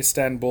tournament in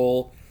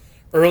Istanbul.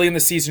 Early in the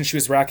season, she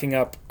was racking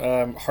up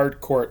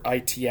hardcourt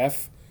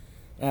ITF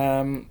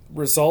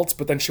results,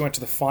 but then she went to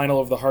the final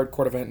of the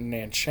hardcourt event in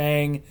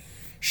Nanchang.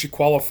 She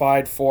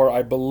qualified for,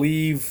 I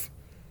believe,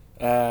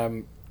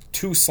 2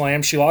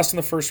 slams. She lost in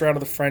the first round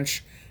of the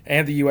French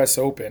and the U.S.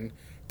 Open,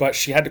 but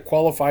she had to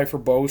qualify for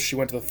both. She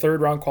went to the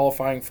third round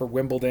qualifying for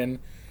Wimbledon.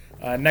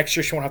 Next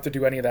year, she won't have to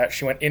do any of that.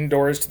 She went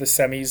indoors to the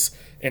semis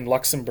in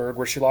Luxembourg,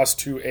 where she lost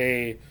to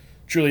a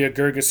Julia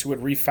Gerges, who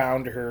had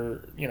refound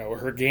her,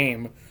 her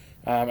game,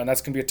 and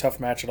that's going to be a tough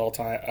match at all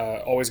time.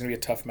 Always going to be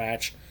a tough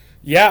match.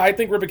 Yeah, I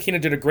think Rybakina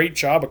did a great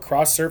job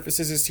across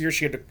surfaces this year.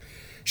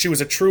 She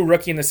was a true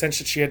rookie in the sense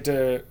that she had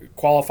to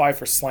qualify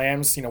for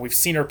slams. We've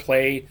seen her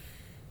play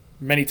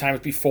many times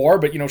before,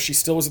 but she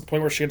still was at the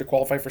point where she had to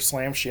qualify for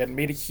slams. She had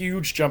made a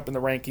huge jump in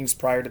the rankings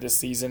prior to this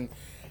season,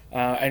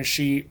 and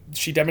she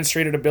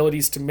demonstrated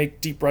abilities to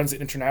make deep runs at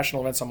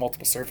international events on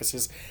multiple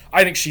surfaces.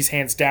 I think she's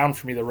hands down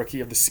for me the rookie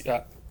of the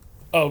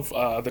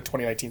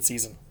 2019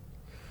 season.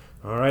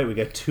 All right, we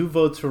got 2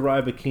 votes for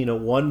Rybakina,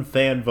 1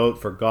 fan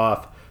vote for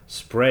Gauff.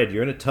 Spread,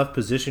 you're in a tough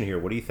position here.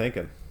 What are you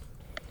thinking?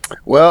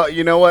 Well,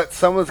 you know what?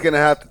 Someone's going to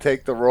have to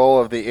take the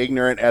role of the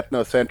ignorant,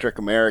 ethnocentric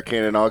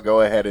American, and I'll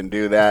go ahead and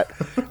do that.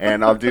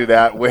 And I'll do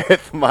that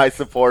with my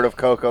support of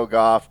Coco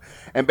Gauff.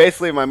 And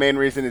basically, my main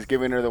reason is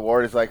giving her the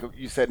award is, like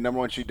you said, number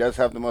one, she does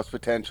have the most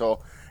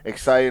potential,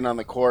 exciting on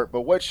the court.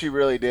 But what she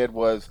really did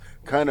was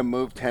kind of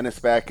move tennis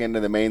back into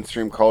the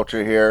mainstream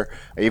culture here,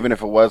 even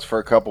if it was for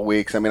a couple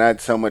weeks. I mean, I had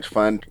so much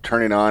fun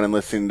turning on and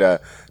listening to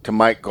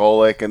Mike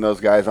Golick and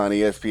those guys on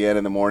ESPN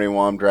in the morning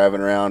while I'm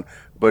driving around,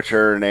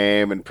 butcher her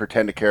name and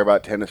pretend to care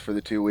about tennis for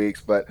the 2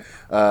 weeks. But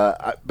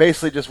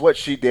basically just what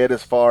she did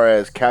as far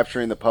as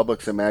capturing the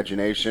public's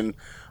imagination,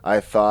 I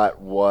thought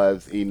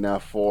was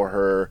enough for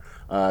her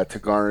to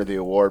garner the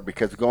award.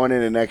 Because going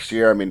into next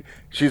year, I mean,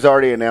 she's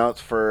already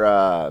announced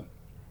for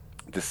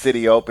the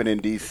City Open in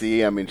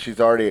D.C. I mean,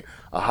 she's already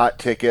a hot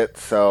ticket.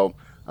 So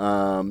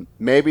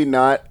maybe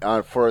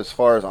not for as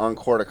far as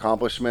on-court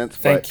accomplishments,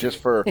 but just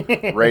for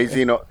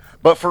raising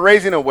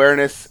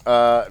awareness,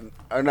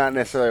 or not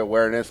necessarily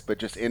awareness, but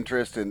just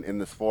interest in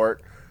the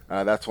sport.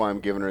 That's why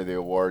I'm giving her the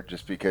award,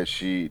 just because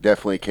she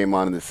definitely came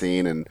on the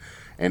scene and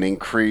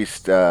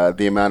increased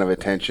the amount of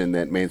attention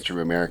that mainstream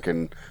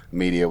American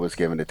media was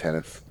given to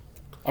tennis.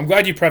 I'm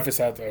glad you prefaced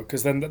that, though,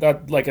 because then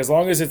that, like, as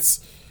long as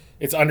it's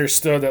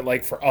understood that,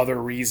 like, for other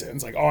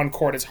reasons, like on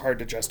court, it's hard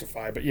to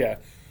justify. But yeah,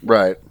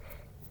 right.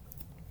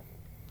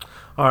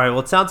 All right, well,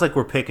 it sounds like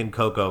we're picking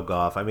Coco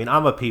Gauff. I mean,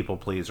 I'm a people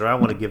pleaser. I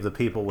want to give the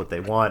people what they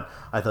want.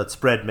 I thought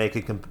Spread made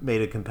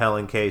a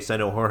compelling case. I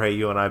know, Jorge,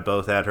 you and I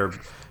both had her,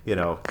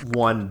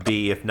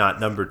 1B, if not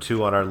number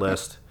 2 on our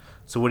list.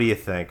 So what do you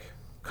think?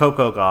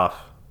 Coco Gauff,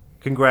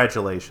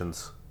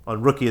 congratulations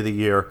on Rookie of the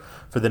Year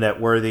for the Net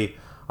Worthy.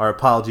 Our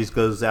apologies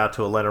goes out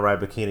to Elena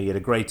Rybakina. You had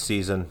a great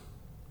season.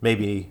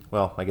 Maybe,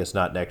 well, I guess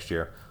not next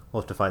year.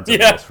 We'll have to find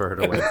something else for her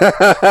to win.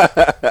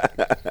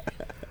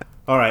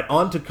 All right,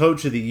 on to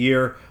Coach of the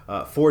Year.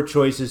 4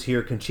 choices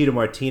here. Conchita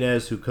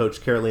Martinez, who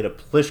coached Karolina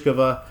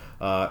Pliskova.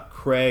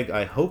 Craig,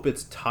 I hope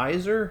it's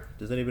Tizer.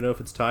 Does anyone know if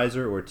it's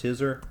Tizer or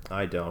Tizer?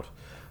 I don't.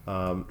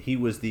 He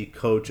was the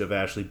coach of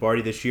Ashley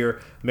Barty this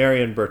year.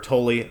 Marion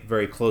Bertoli,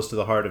 very close to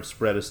the heart of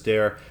Spread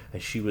Astaire,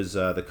 and she was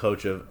the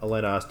coach of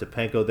Elena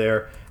Ostapenko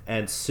there.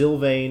 And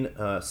Sylvain?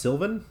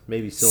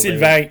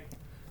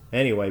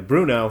 Anyway,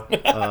 Bruno,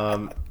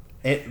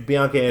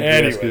 Bianca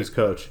Andreescu's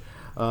coach.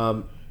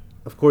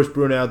 Of course,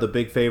 Bruno, the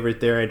big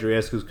favorite there.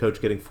 Andreescu's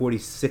coach getting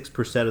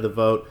 46% of the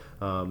vote.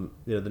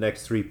 The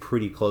next 3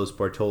 pretty close.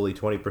 Bartoli,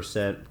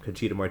 20%.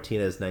 Conchita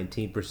Martinez,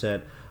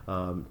 19%.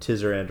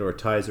 Tizer and or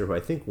Tizer, who I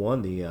think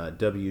won the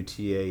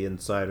WTA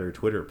Insider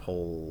Twitter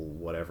poll,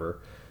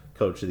 whatever,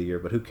 Coach of the Year.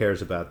 But who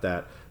cares about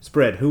that?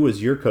 Spread, who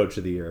was your Coach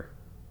of the Year,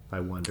 I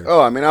wonder?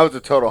 Oh, I mean, I was a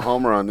total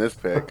homer on this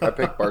pick. I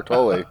picked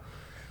Bartoli.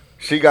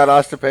 She got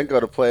Ostapenko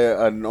to play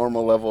a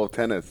normal level of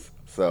tennis,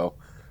 so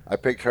I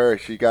picked her.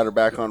 She got her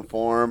back on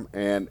form,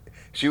 and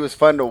she was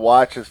fun to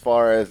watch as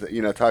far as,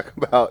 talk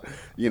about,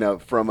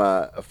 from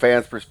a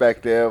fan's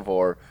perspective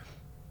or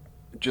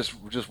just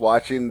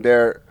watching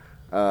their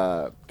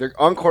their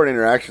on-court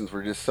interactions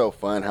were just so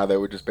fun. How they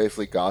would just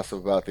basically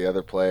gossip about the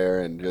other player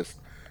and just,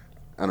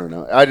 I don't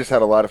know. I just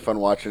had a lot of fun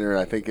watching her. And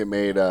I think it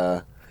made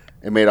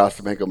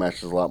Ostapenko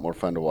matches a lot more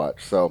fun to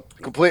watch. So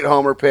complete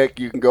homer pick.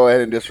 You can go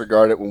ahead and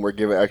disregard it when we're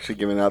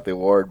giving out the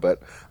award.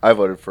 But I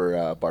voted for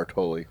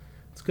Bartoli.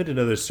 It's good to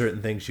know there's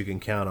certain things you can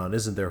count on,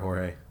 isn't there,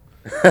 Jorge?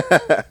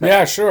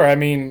 Yeah, sure. I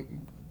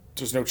mean,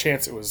 there's no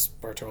chance it was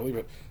Bartoli,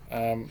 but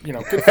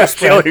good for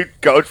She only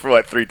spread. coached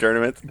for 3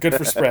 tournaments. Good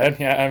for spread.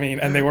 Yeah, I mean,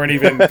 and they weren't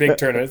even big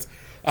tournaments.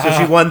 So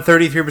she won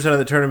 33% of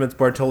the tournaments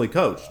Bartoli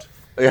coached.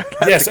 Yeah,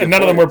 Yes, and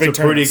none of them were big It's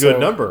a pretty tournaments. good so-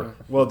 number.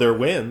 Well, they're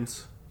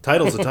wins.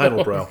 Title's a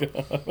title, bro.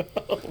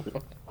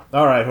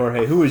 All right,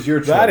 Jorge, who is your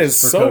choice? That is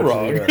for so Coach of the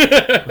wrong.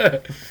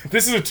 Year?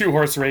 This is a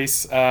 2-horse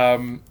race.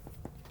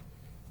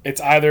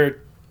 It's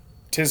either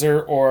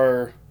Tizer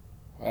or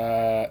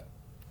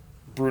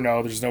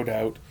Bruno. There's no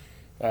doubt.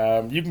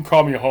 You can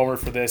call me a homer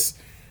for this.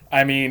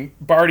 I mean,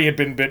 Barty had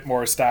been a bit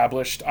more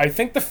established. I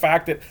think the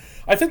fact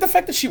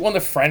that she won the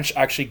French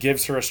actually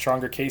gives her a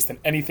stronger case than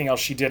anything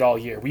else she did all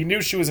year. We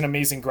knew she was an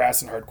amazing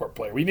grass and hardcourt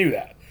player. We knew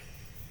that.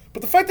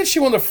 But the fact that she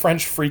won the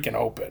French freaking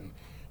Open,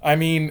 I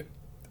mean,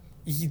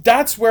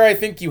 that's where I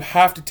think you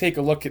have to take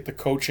a look at the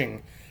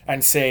coaching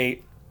and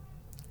say,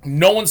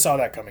 no one saw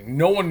that coming.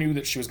 No one knew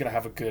that she was going to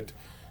have a good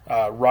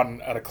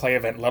run at a clay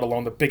event, let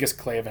alone the biggest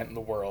clay event in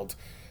the world.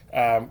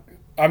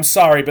 I'm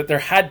sorry, but there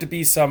had to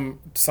be some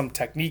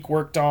technique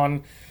worked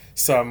on,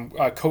 some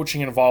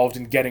coaching involved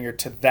in getting her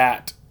to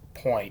that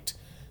point.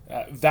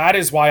 That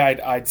is why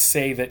I'd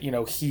say that,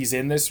 he's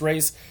in this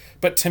race.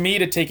 But to me,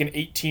 to take an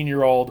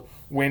 18-year-old,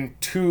 win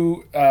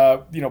 2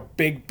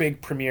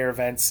 big premier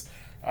events,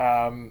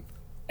 and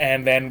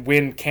then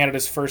win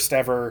Canada's first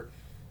ever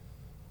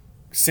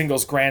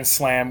singles Grand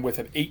Slam with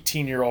an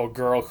 18-year-old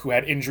girl who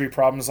had injury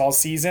problems all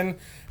season,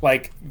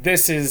 like,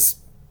 this is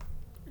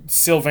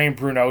Sylvain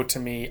Bruno to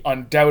me.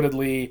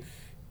 Undoubtedly,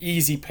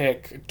 easy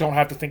pick. Don't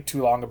have to think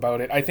too long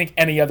about it. I think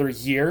any other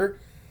year,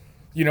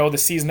 the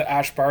season that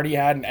Ash Barty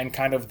had and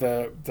kind of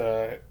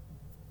the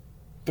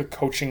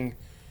coaching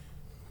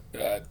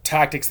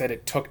tactics that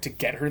it took to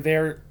get her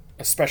there,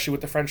 especially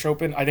with the French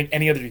Open, I think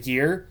any other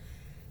year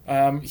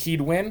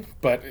he'd win.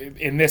 But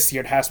in this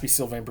year, it has to be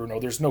Sylvain Bruno.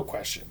 There's no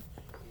question.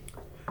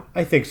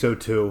 I think so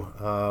too.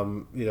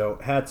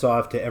 Hats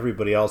off to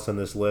everybody else on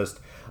this list.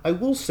 I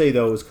will say,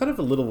 though, it was kind of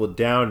a little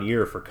down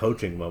year for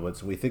coaching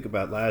moments. When we think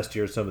about last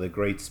year, some of the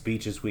great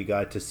speeches we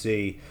got to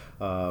see.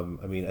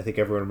 I think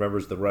everyone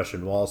remembers the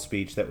Russian Wall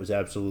speech. That was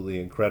absolutely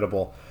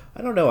incredible.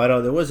 I don't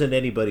know. There wasn't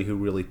anybody who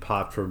really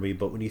popped for me.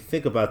 But when you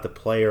think about the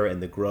player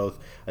and the growth,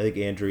 I think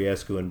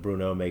Andreescu and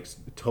Bruno makes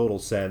total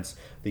sense.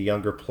 The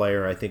younger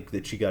player, I think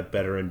that she got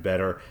better and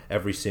better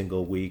every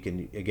single week.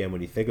 And again,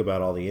 when you think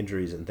about all the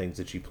injuries and things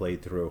that she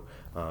played through,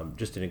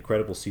 just an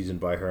incredible season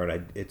by her.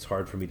 And it's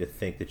hard for me to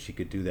think that she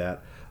could do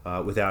that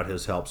without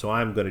his help. So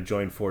I'm going to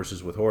join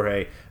forces with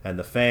Jorge and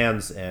the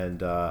fans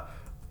and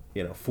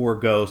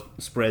forego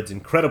Spread's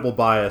incredible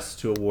bias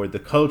to award the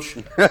Coach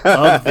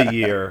of the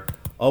Year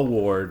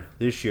award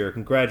this year.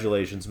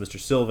 Congratulations, Mr.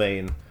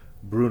 Sylvain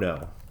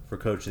Bruno, for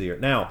Coach of the Year.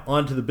 Now,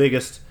 on to the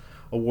biggest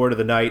award of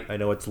the night. I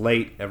know it's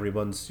late.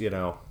 Everyone's,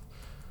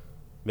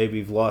 maybe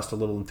you've lost a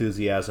little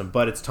enthusiasm,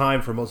 but it's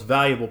time for Most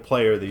Valuable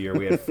Player of the Year.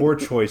 We had 4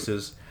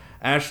 choices.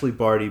 Ashley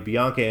Barty,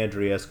 Bianca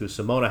Andreescu,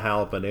 Simona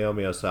Halep, and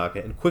Naomi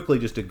Osaka. And quickly,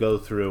 just to go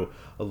through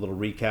a little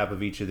recap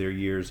of each of their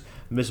years,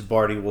 Miss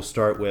Barty will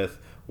start with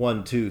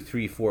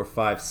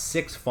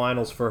 6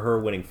 finals for her,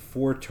 winning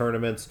 4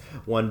 tournaments,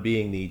 one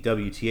being the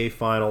WTA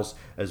finals,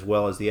 as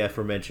well as the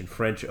aforementioned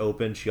French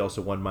Open. She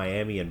also won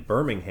Miami and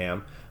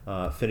Birmingham,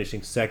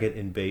 finishing second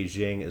in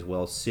Beijing, as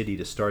well as City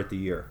to start the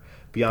year.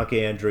 Bianca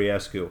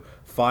Andreescu,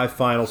 5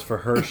 finals for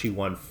her. She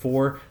won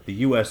 4, the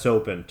U.S.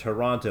 Open,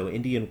 Toronto,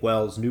 Indian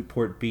Wells,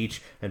 Newport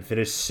Beach, and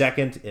finished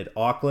second at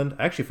Auckland.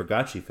 I actually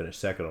forgot she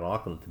finished second at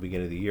Auckland at the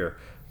beginning of the year.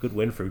 Good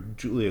win for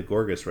Julia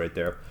Gorgas right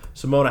there.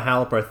 Simona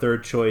Halep, our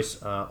third choice.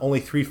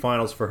 Only 3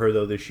 finals for her,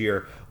 though, this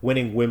year.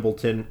 Winning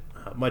Wimbledon,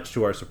 much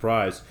to our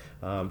surprise.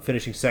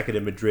 Finishing second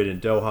in Madrid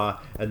and Doha.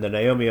 And then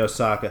Naomi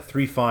Osaka,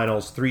 3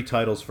 finals, 3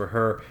 titles for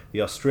her.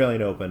 The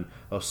Australian Open,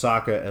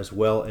 Osaka, as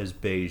well as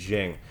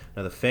Beijing.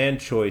 Now, the fan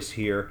choice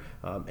here,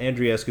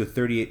 Andreescu,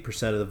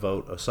 38% of the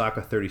vote.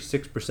 Osaka,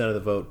 36% of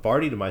the vote.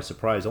 Barty, to my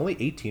surprise, only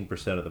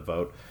 18% of the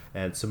vote.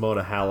 And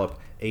Simona Halep,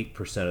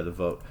 8% of the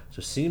vote. So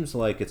it seems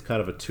like it's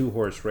kind of a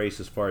 2-horse race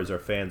as far as our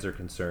fans are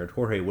concerned.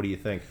 Jorge, what do you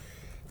think?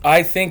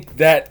 I think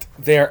that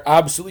they're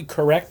absolutely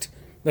correct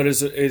that it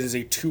is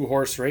a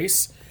 2-horse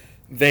race.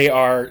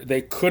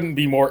 They couldn't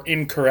be more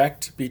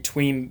incorrect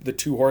between the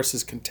 2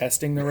 horses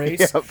contesting the race.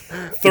 Yep.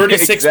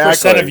 36%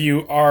 Exactly. of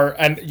you are,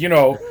 and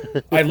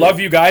I love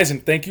you guys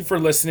and thank you for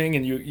listening.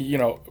 And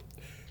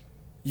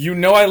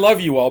I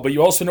love you all, but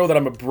you also know that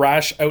I'm a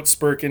brash,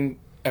 outspoken.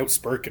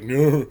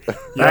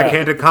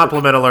 Backhanded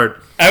compliment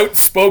alert.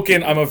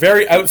 Outspoken. I'm a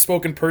very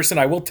outspoken person.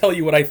 I will tell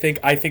you what I think.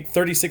 I think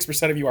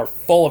 36% of you are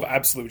full of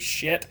absolute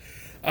shit.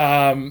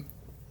 It's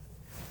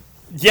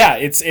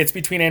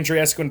between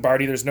Andreescu and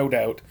Barty. There's no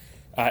doubt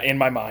in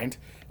my mind.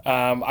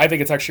 I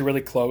think it's actually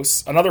really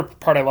close. Another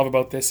part I love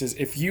about this is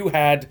if you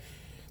had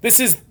this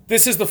is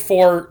the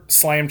 4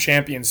 Slam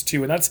champions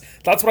too, and that's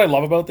what I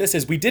love about this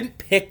is we didn't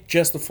pick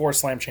just the 4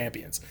 Slam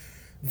champions.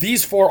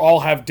 These 4 all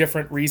have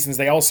different reasons.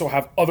 They also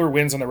have other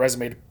wins on their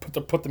resume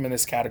to put them in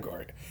this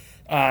category.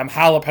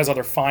 Halep has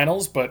other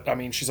finals, but I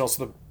mean she's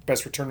also the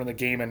best returner in the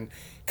game and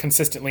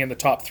consistently in the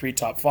top 3,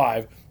 top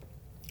 5.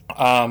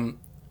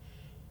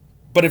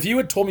 But if you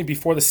had told me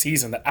before the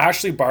season that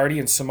Ashley Barty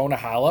and Simona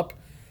Halep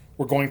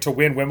were going to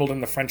win Wimbledon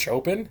and the French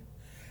Open,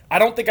 I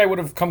don't think I would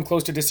have come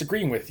close to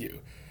disagreeing with you.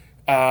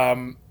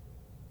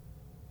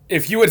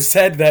 If you had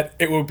said that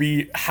it would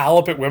be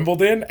Halep at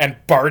Wimbledon and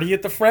Barty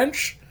at the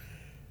French,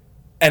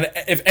 and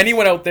if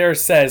anyone out there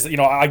says,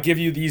 I give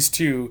you these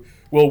 2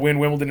 will win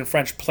Wimbledon and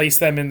French, place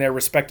them in their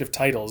respective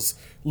titles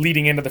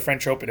leading into the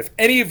French Open. If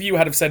any of you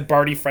had have said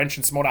Barty, French,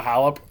 and Simona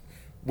Halep,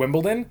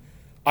 Wimbledon,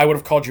 I would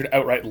have called you an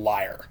outright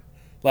liar.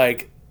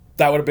 Like,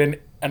 that would have been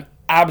an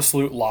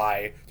absolute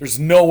lie. There's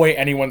no way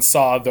anyone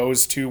saw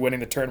those 2 winning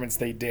the tournaments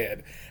they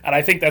did. And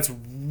I think that's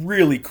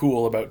really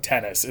cool about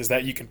tennis, is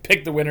that you can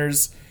pick the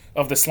winners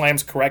of the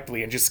slams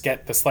correctly and just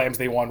get the slams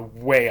they won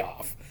way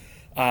off.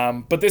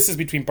 But this is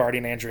between Barty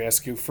and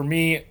Andreescu. For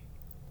me,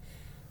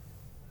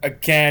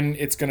 again,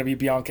 it's going to be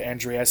Bianca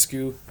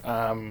Andreescu.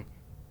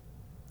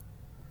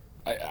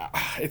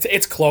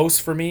 It's close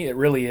for me. It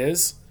really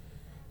is.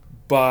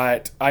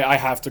 But I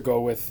have to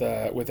go with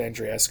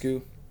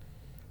Andreescu.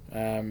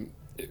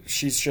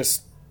 She's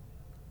just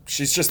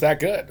that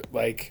good.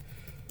 Like,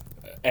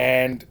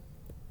 and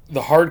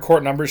the hard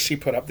court numbers she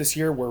put up this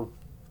year were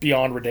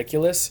beyond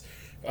ridiculous.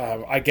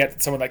 I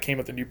get some of that came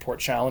with the Newport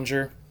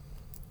Challenger,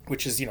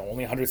 which is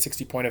only a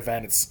 160-point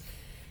event. It's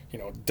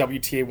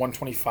WTA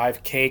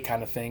 125K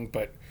kind of thing,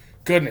 but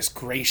goodness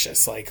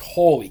gracious, like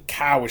holy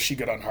cow, was she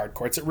good on hard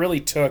courts. It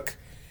really took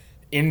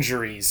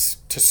injuries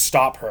to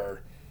stop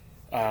her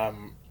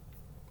on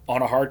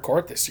a hard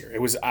court this year.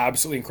 It was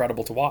absolutely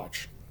incredible to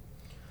watch.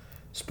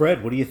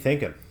 Spread, what are you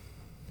thinking?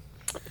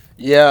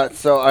 Yeah,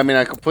 so I mean,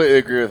 I completely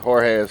agree with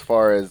Jorge as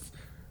far as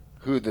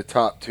who the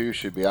top 2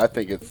 should be. I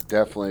think it's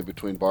definitely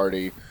between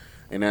Barty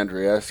and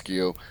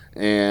Andreescu.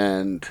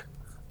 And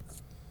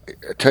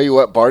I tell you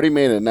what, Barty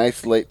made a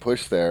nice late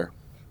push there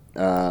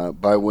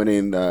by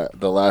winning the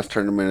last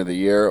tournament of the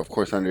year. Of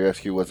course,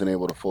 Andreescu wasn't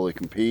able to fully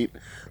compete.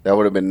 That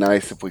would have been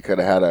nice if we could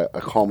have had a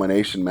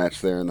culmination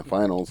match there in the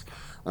finals.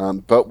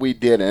 But we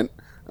didn't.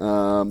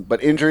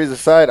 But injuries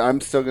aside, I'm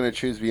still going to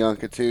choose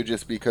Bianca too,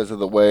 just because of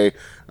the way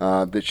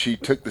that she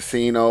took the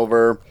scene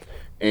over.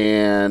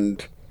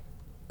 And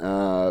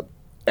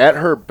at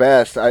her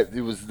best,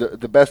 it was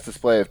the best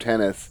display of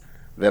tennis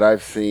that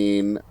I've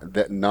seen,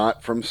 that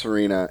not from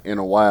Serena, in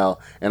a while.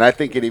 And I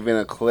think it even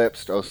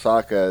eclipsed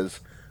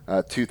Osaka's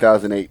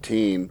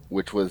 2018,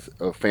 which was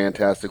a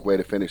fantastic way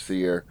to finish the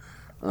year.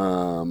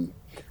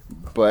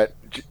 But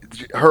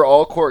her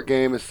all-court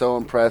game is so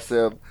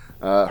impressive.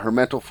 Her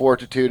mental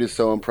fortitude is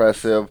so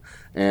impressive.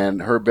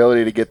 And her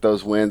ability to get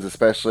those wins,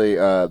 especially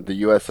the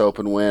U.S.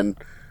 Open win,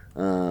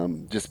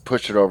 just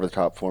pushed it over the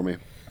top for me.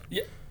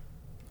 Yeah.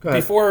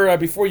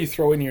 Before you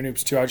throw in your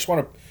noobs too,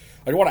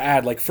 I want to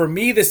add, like, for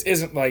me, this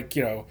isn't like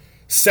 70%,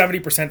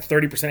 30%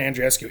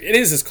 Andreescu. It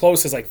is as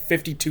close as like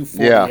 52-48.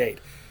 Yeah.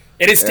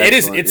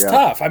 It's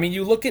tough. I mean,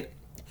 you look at,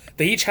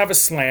 they each have a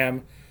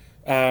slam.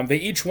 They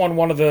each won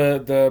one of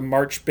the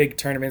March big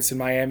tournaments in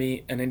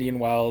Miami and Indian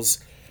Wells.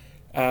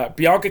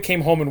 Bianca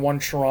came home and won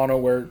Toronto,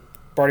 where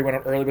Barty went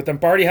out early. But then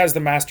Barty has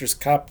the Masters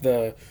Cup,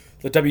 the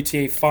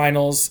WTA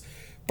Finals.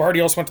 Barty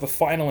also went to the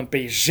final in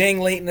Beijing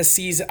late in the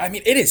season. I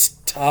mean, it is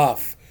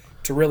tough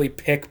to really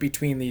pick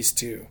between these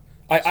 2.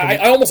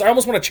 I almost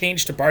want to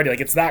change to Barty.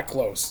 Like, it's that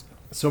close.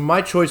 So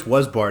my choice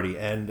was Barty,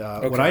 and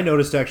what I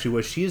noticed actually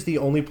was she is the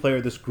only player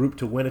in this group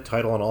to win a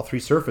title on all 3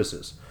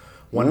 surfaces.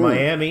 Won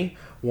Miami,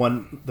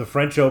 won the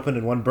French Open,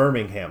 and won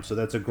Birmingham. So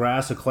that's a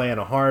grass, a clay, and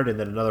a hard, and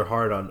then another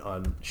hard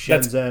on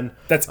Shenzhen.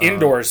 That's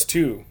indoors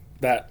too.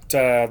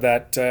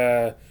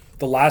 The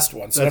last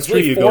one. So that's true.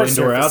 Really you 4 go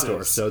indoor, surfaces.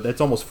 outdoor. So that's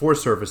almost 4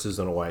 surfaces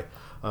in a way.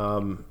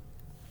 When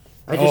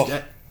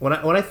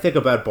I think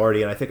about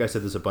Barty, and I think I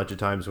said this a bunch of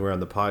times when we were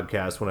on the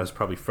podcast, when I was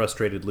probably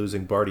frustrated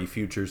losing Barty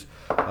futures,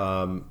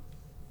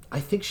 I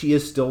think she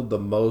is still the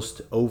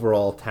most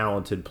overall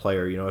talented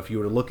player. If you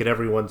were to look at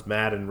everyone's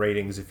Madden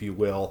ratings, if you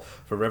will,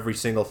 for every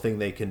single thing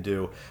they can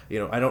do,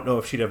 I don't know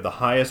if she'd have the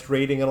highest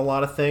rating in a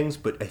lot of things,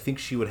 but I think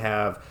she would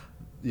have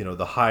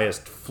the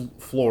highest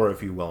floor,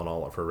 if you will, in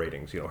all of her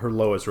ratings. Her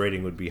lowest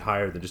rating would be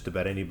higher than just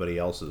about anybody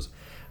else's.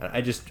 And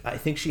I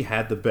think she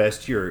had the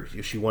best year.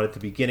 She won at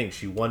the beginning.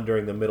 She won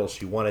during the middle.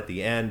 She won at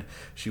the end.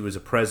 She was a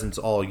presence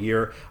all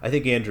year. I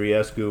think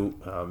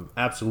Andreescu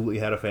absolutely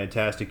had a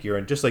fantastic year.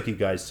 And just like you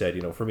guys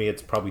said, for me,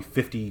 it's probably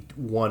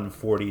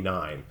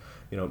 51-49,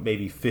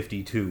 maybe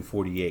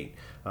 52-48,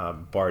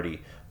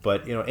 Barty.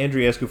 But,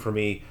 Andreescu for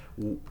me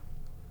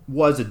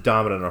was a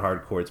dominant on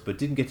hard courts, but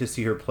didn't get to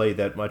see her play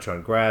that much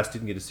on grass,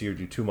 didn't get to see her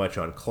do too much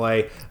on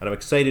clay. And I'm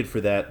excited for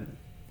that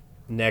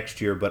next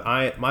year, but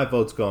my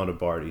vote's going to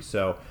Barty.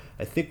 So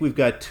I think we've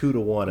got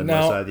 2-1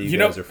 unless either you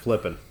guys are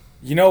flipping.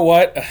 You know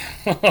what?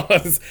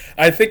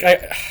 I think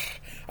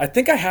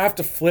I have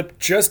to flip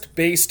just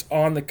based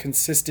on the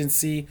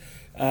consistency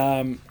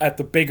at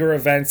the bigger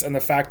events and the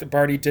fact that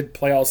Barty did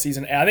play all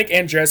season. And I think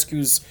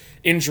Andreescu's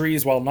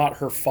injuries, while not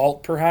her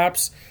fault,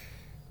 perhaps.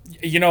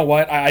 You know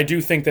what? I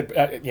do think that.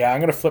 I'm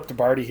going to flip to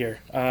Barty here.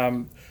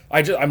 I'm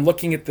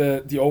looking at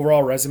the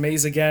overall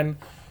resumes again,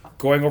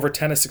 going over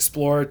Tennis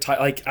Explorer.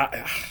 I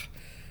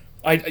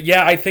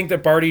think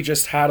that Barty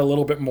just had a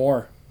little bit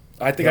more.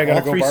 I think I got to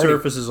go Barty. Barty. All 3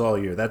 surfaces all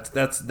year.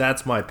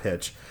 That's my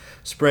pitch.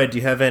 Spread. Do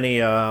you have any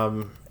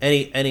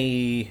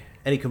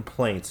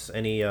complaints?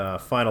 Any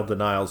final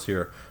denials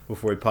here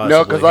before we possibly?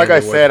 No, because like I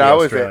said, I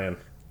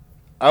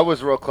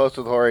was real close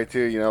with Jorge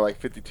too.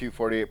 Like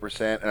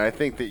 52-48%, and I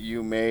think that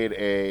you made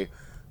a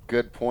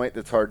good point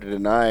that's hard to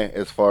deny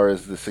as far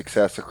as the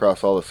success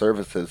across all the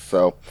services.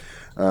 So,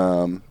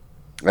 I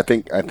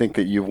think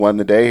that you've won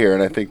the day here,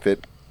 and I think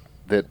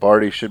that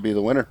Barty should be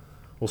the winner.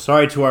 Well,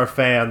 sorry to our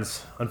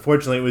fans.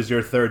 Unfortunately, it was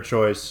your third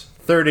choice.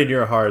 Third in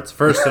your hearts,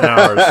 first in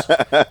ours.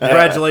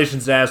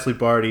 Congratulations to Ashley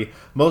Barty,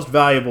 most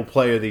valuable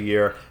player of the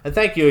year. And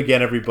thank you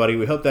again, everybody.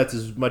 We hope that's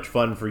as much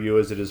fun for you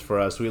as it is for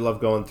us. We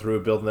love going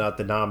through, building out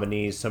the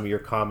nominees, some of your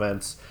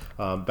comments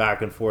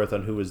back and forth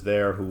on who was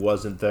there, who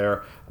wasn't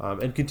there,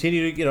 and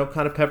continue to,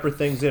 kind of pepper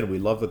things in. We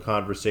love the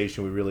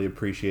conversation. We really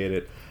appreciate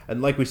it.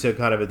 And like we said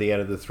kind of at the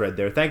end of the thread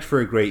there, thanks for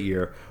a great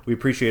year. We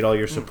appreciate all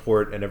your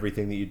support and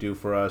everything that you do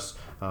for us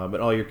and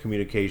all your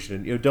communication.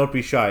 And don't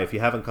be shy. If you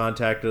haven't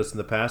contacted us in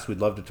the past, we'd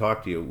love to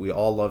talk to you. We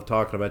all love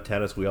talking about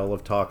tennis. We all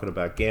love talking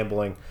about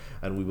gambling.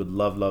 And we would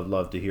love, love,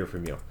 love to hear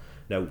from you.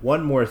 Now,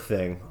 one more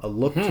thing, a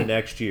look to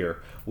next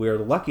year. We are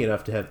lucky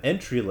enough to have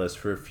entry lists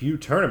for a few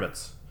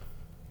tournaments.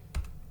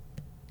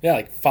 Yeah,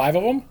 like 5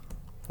 of them?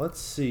 Let's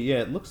see.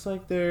 Yeah, it looks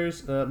like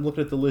there's... I'm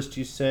looking at the list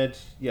you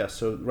sent. Yeah,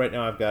 so right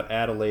now I've got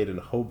Adelaide and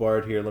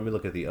Hobart here. Let me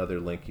look at the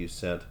other link you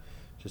sent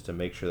just to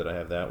make sure that I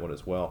have that one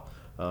as well.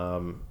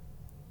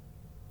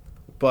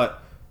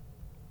 But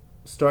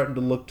starting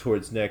to look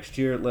towards next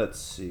year. Let's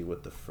see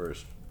what the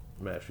first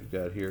match we've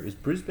got here. Is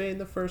Brisbane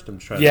the first? I'm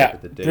trying to look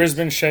at the dates.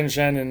 Brisbane,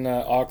 Shenzhen, and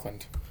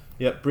Auckland.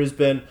 Yep,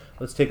 Brisbane.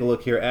 Let's take a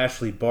look here.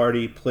 Ashley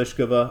Barty,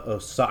 Pliskova,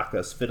 Osaka,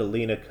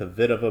 Svitolina,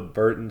 Kvitova,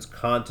 Burtons,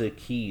 Konta,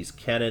 Keys,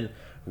 Kennan,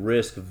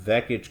 Risk,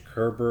 Vekic,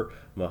 Kerber,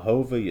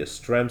 Mahova,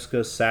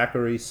 Yastremska,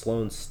 Sakari,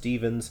 Sloane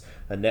Stevens,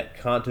 Annette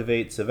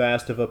Kontaveit,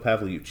 Sevastova,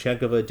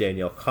 Pavlyuchenkova,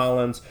 Danielle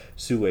Collins,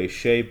 Sue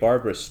Shea,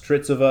 Barbara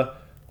Stritzova.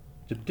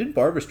 Didn't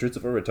Barbara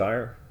Stritzova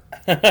retire?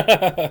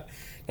 No,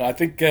 I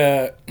think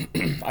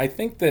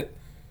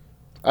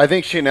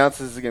she announced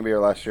this is going to be her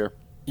last year.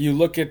 You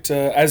look at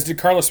as did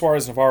Carlos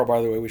Suarez Navarro.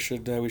 By the way, we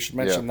should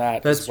mention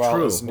that. That's as well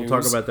true. As we'll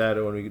talk about that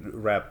when we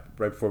wrap.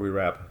 Right before we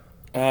wrap.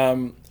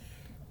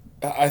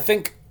 I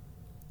think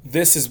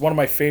this is one of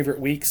my favorite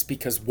weeks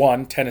because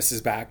 1, tennis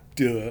is back,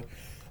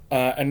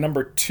 and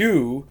number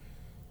 2,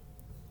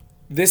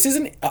 this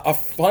isn't a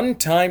fun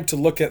time to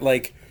look at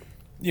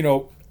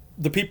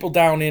the people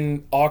down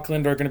in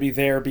Auckland are going to be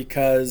there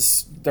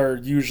because they're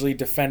usually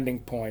defending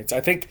points. I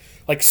think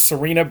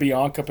Serena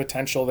Bianca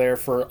potential there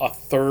for a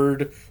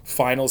third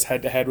finals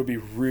head-to-head would be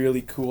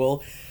really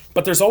cool.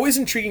 But there's always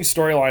intriguing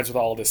storylines with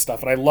all of this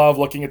stuff, and I love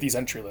looking at these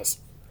entry lists.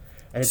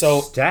 And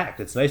it's stacked.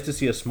 It's nice to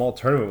see a small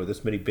tournament with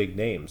this many big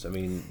names. I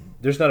mean,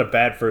 there's not a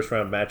bad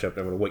first-round matchup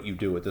no matter what you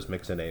do with this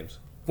mix of names.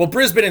 Well,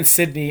 Brisbane and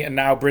Sydney, and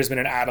now Brisbane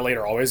and Adelaide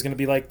are always going to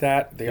be like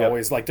that. They're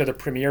the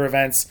premier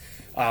events.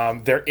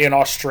 They're in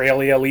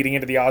Australia leading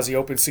into the Aussie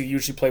Open, so you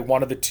usually play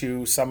one of the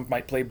two. Some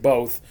might play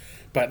both,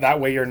 but that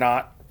way you're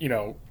not,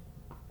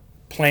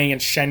 playing in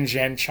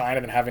Shenzhen,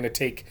 China, and having to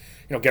take,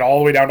 get all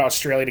the way down to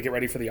Australia to get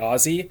ready for the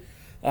Aussie.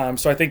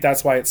 So I think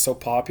that's why it's so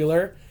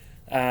popular,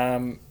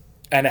 and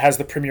it has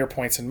the premier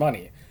points and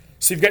money.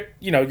 So you've got,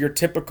 your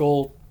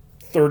typical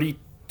 30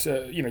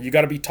 to, you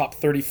got to be top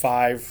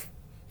 35.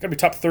 Got to be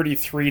top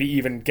 33 to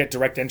even get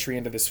direct entry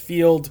into this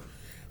field.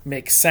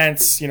 Makes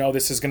sense.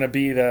 This is going to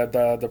be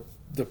the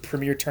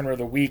premier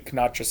tournament of the week,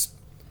 not just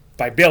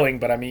by billing,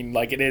 but I mean,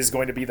 it is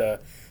going to be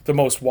the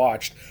most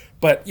watched.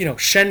 But,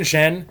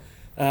 Shenzhen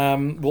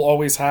will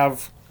always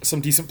have some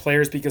decent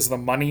players because of the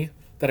money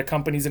that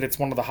accompanies it. It's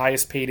one of the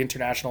highest paid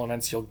international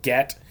events you'll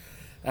get.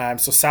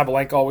 So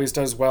Sabalenka always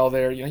does well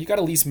there. You got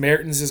Elise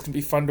Mertens is going to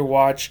be fun to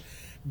watch.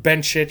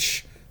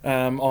 Bencic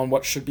on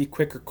what should be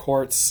quicker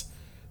courts.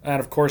 And,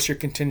 of course, your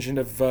contingent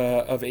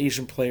of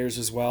Asian players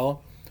as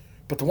well.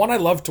 But the one I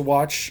love to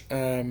watch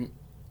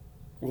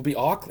will be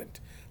Auckland.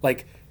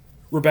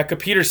 Rebecca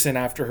Peterson,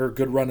 after her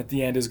good run at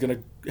the end, is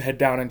going to head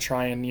down and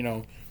try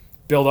and,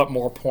 build up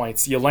more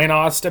points.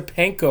 Yelena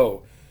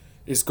Ostapenko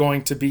is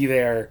going to be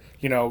there,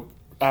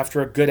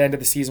 after a good end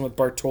of the season with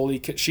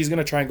Bartoli. She's going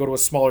to try and go to a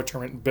smaller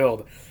tournament and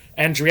build.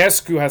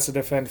 Andreescu has to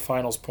defend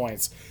finals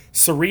points.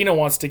 Serena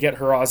wants to get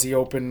her Aussie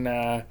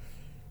Open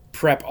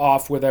prep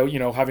off without,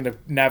 having to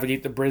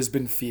navigate the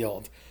Brisbane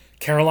field.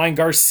 Caroline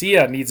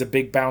Garcia needs a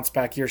big bounce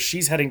back here.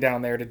 She's heading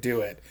down there to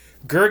do it.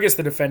 Gerges,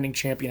 the defending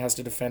champion, has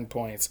to defend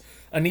points.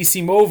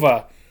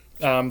 Anisimova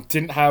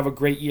didn't have a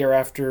great year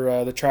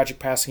after the tragic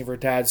passing of her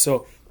dad.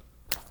 So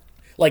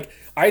Like,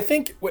 I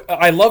think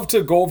I love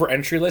to go over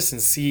entry lists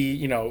and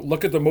see,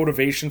 look at the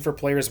motivation for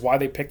players, why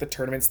they picked the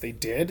tournaments they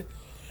did.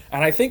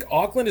 And I think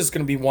Auckland is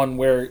going to be one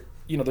where,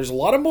 there's a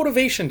lot of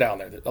motivation down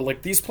there.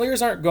 Like, these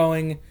players aren't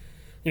going,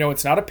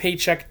 it's not a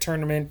paycheck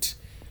tournament.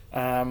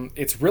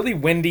 It's really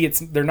windy.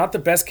 They're not the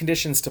best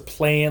conditions to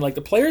play in. Like,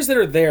 the players that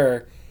are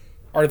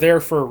there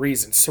for a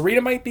reason.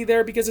 Sarita might be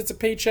there because it's a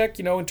paycheck,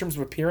 in terms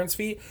of appearance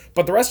fee,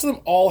 but the rest of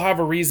them all have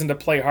a reason to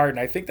play hard, and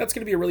I think that's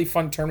going to be a really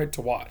fun tournament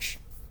to watch.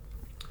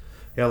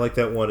 Yeah, I like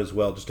that one as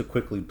well. Just to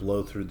quickly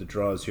blow through the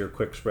draws here,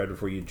 quick spread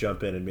before you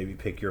jump in and maybe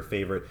pick your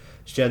favorite.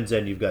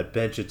 Shenzhen, you've got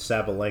Benchet,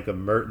 Sabalenka,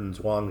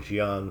 Mertens, Wang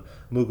Jiang,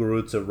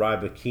 Muguruza,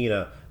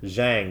 Rybakina,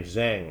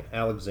 Zhang,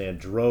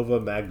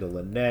 Alexandrova, Magda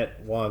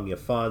Linette, Wang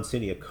Yafan,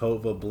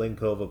 Siniakova,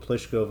 Blinkova,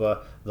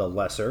 Pliskova, the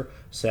lesser,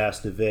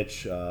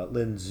 Sasnovich,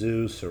 Lin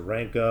Zhu,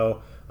 Sarenko,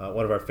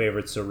 one of our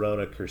favorites,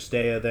 Sorona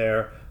Kirstea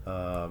there.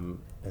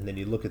 And then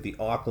you look at the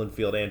Auckland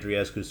field,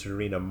 Andreescu,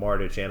 Serena,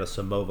 Martic, Anna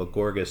Samova,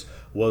 Gorgas,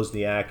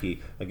 Wozniacki.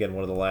 Again,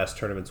 one of the last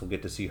tournaments we'll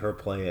get to see her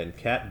play in.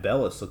 Kat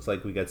Bellis, looks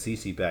like we got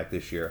Cece back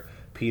this year.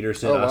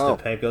 Peterson,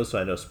 Ostapenko, so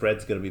I know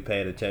Spread's going to be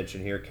paying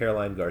attention here.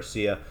 Caroline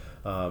Garcia.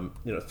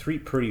 Three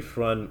pretty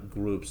fun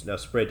groups. Now,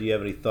 Spread, do you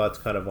have any thoughts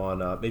kind of on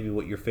maybe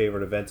what your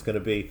favorite event's going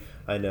to be?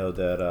 I know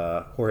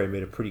that Jorge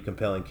made a pretty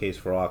compelling case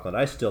for Auckland.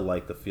 I still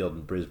like the field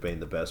in Brisbane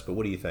the best, but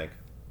what do you think?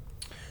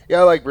 Yeah,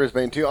 I like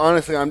Brisbane too.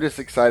 Honestly, I'm just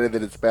excited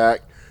that it's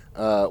back.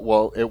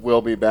 It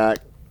will be back.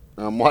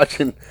 I'm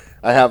watching.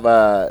 I have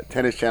a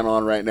Tennis Channel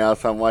on right now,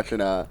 so I'm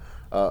watching a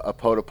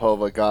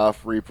Potapova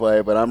Goff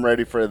replay. But I'm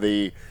ready for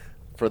the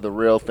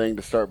real thing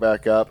to start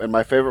back up. And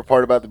my favorite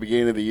part about the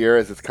beginning of the year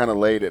is it's kind of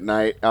late at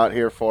night out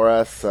here for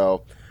us,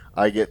 so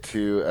I get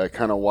to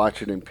kind of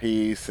watch it in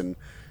peace and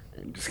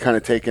just kind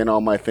of take in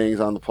all my things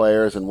on the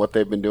players and what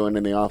they've been doing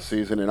in the off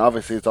season. And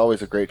obviously, it's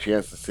always a great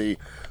chance to see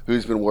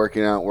who's been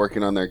working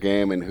on their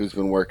game and who's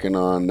been working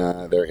on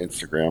their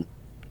Instagram.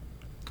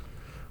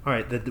 All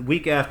right, the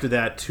week after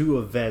that, 2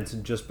 events,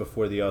 and just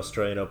before the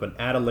Australian Open.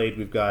 Adelaide,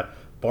 we've got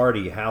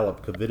Barty,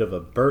 Halep,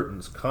 Kvitova,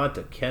 Bertens,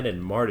 Konta,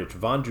 Kenin, Martic,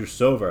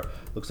 Vondrousova.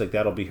 Looks like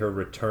that'll be her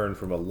return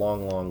from a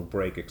long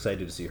break.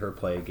 Excited to see her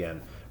play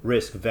again.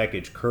 Risk,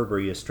 Vekic,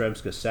 Kerber,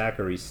 Yastremska,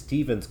 Sakkari,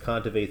 Stevens,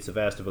 Kontaveit,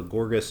 Sevastova,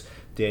 Gorgas,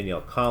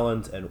 Danielle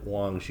Collins, and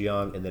Wang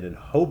Jiang. And then in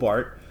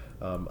Hobart,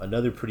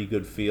 another pretty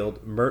good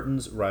field.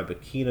 Mertens,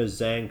 Rybakina,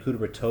 Zhang,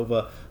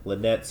 Kudermetova,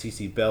 Linette,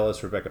 Cece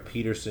Bellis, Rebecca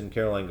Peterson,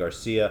 Caroline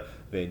Garcia,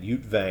 Van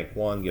Uytvanck,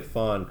 Wang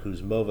Yafan,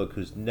 Kuzmova,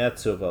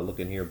 Kuznetsova,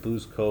 looking here,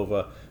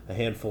 Buzkova, a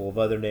handful of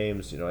other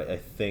names. I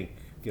think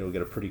we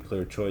get a pretty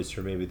clear choice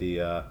for maybe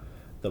the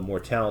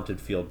more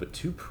talented field, but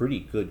 2 pretty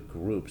good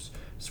groups.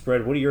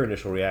 Spread, what are your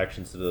initial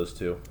reactions to those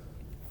 2?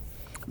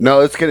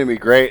 No, it's going to be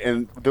great.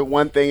 And the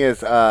one thing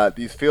is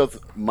these fields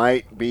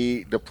might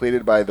be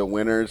depleted by the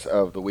winners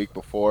of the week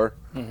before.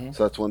 Mm-hmm.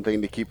 So that's one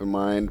thing to keep in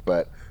mind.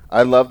 But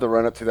I love the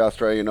run-up to the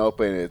Australian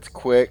Open. It's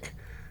quick.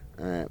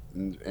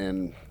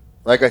 And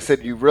like I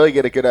said, you really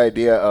get a good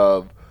idea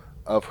of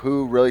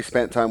who really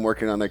spent time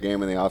working on their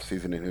game in the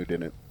offseason and who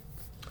didn't.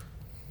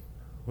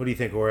 What do you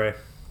think, Jorge?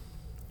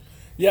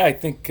 Yeah, I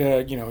think,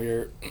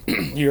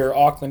 your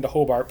Auckland to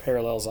Hobart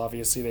parallels,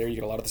 obviously, there. You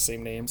get a lot of the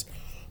same names.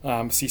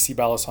 Cece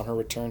Bellis on her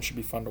return should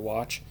be fun to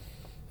watch.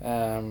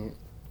 I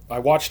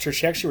watched her.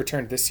 She actually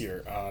returned this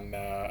year on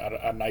at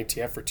an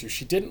ITF for 2.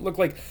 She didn't look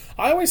like...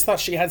 I always thought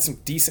she had some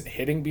decent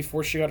hitting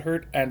before she got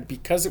hurt, and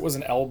because it was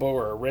an elbow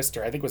or a wrist,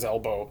 or I think it was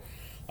elbow,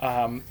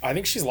 I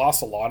think she's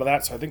lost a lot of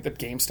that, so I think the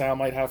game style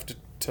might have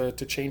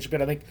to change a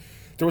bit. I think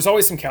there was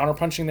always some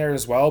counterpunching there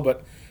as well,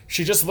 but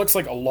she just looks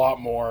like a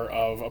lot more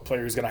of a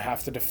player who's going to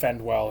have to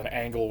defend well and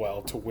angle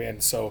well to win.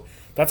 So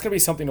that's going to be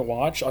something to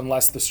watch,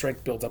 unless the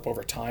strength builds up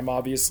over time,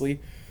 obviously,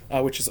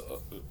 which is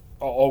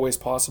always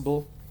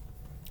possible.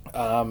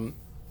 Rybakina,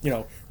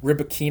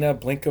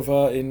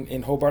 Blinkova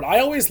in Hobart. I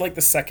always like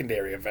the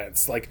secondary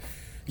events. Like,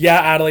 yeah,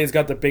 Adelaide's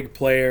got the big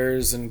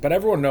players, but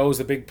everyone knows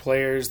the big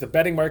players. The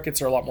betting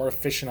markets are a lot more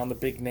efficient on the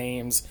big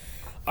names.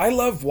 I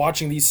love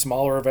watching these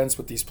smaller events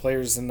with these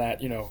players in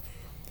that,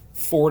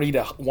 40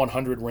 to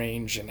 100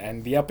 range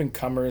and the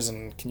up-and-comers,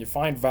 and can you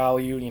find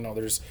value?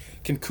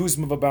 Can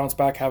Kuzmova bounce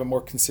back, have a more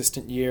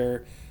consistent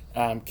year?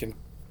 Can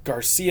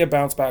Garcia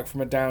bounce back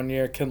from a down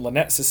year? Can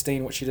Linette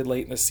sustain what she did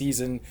late in the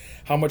season?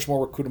 How much more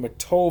will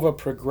Kudermetova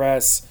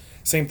progress?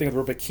 Same thing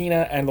with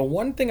Rybakina. And the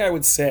one thing I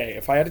would say,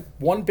 if I had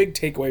one big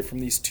takeaway from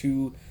these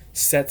 2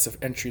 sets of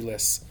entry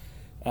lists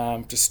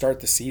to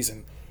start the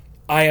season,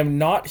 I am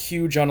not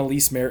huge on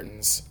Elise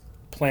Mertens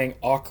playing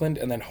Auckland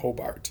and then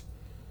Hobart.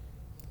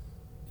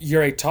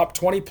 You're a top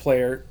 20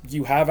 player.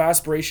 You have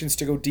aspirations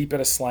to go deep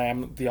at a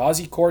slam. The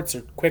Aussie courts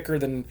are quicker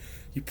than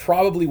you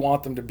probably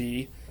want them to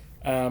be.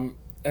 And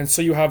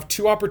so you have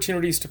 2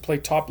 opportunities to play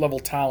top-level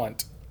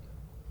talent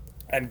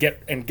and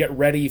get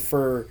ready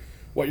for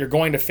what you're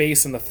going to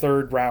face in the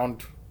third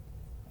round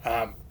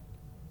and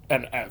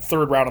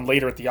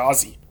later at the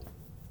Aussie.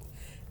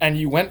 And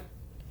she went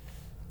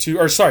to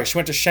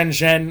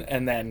Shenzhen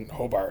and then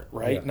Hobart,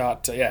 right?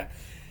 Yeah.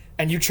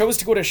 And you chose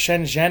to go to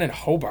Shenzhen and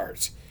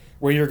Hobart,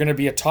 where you're going to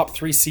be a top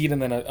 3 seed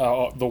and then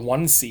the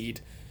 1 seed.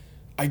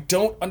 I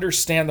don't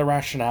understand the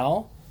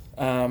rationale.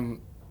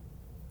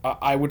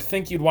 I would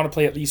think you'd want to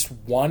play at least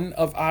one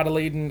of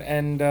Adelaide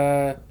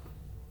and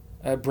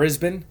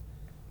Brisbane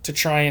to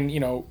try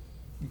and,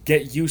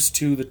 get used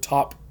to the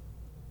top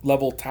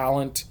level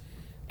talent.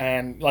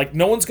 And,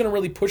 no one's going to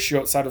really push you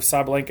outside of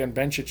Sabalenka and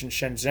Bencic and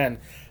Shenzhen.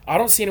 I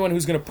don't see anyone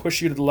who's going to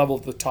push you to the level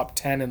of the top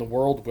 10 in the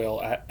world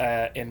will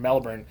in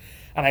Melbourne.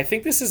 And I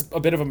think this is a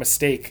bit of a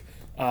mistake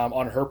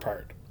on her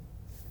part.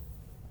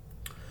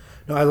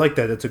 No, I like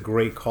that. That's a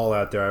great call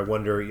out there. I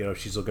wonder, if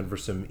she's looking for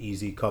some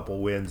easy couple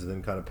wins and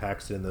then kind of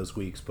packs it in those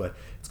weeks. But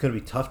it's going to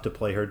be tough to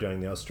play her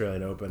during the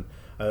Australian Open.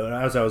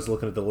 As I was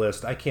looking at the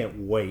list, I can't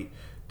wait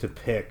to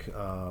pick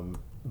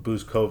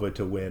Buzkova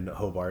to win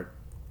Hobart.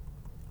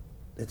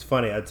 It's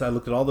funny. I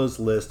looked at all those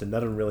lists and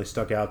none of them really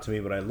stuck out to me.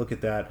 But I look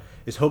at that.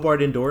 Is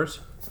Hobart indoors?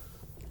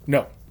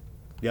 No.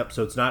 Yep.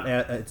 So it's not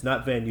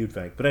Van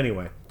Uytvanck. But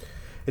anyway,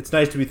 it's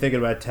nice to be thinking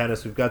about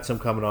tennis. We've got some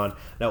coming on.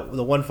 Now,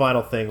 the one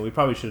final thing, we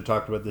probably should have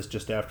talked about this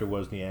just after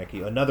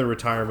Wozniacki. Another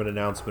retirement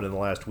announcement in the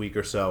last week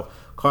or so.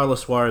 Carla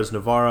Suarez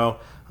Navarro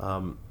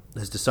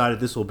has decided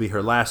this will be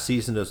her last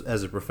season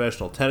as a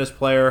professional tennis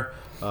player.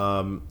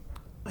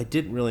 I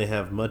didn't really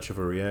have much of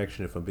a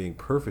reaction, if I'm being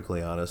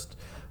perfectly honest.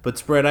 But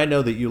Spread, I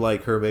know that you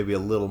like her maybe a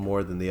little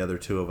more than the other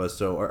two of us.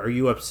 So are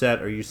you upset?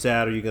 Are you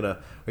sad? Are you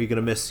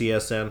gonna miss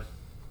CSN?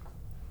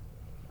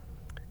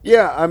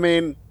 Yeah, I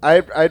mean,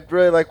 I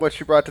really like what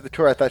she brought to the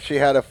tour. I thought she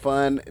had a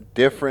fun,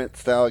 different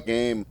style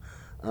game,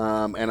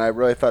 and I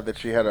really thought that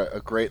she had a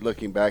great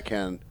looking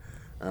backhand,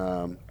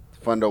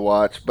 fun to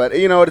watch. But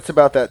it's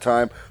about that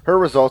time. Her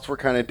results were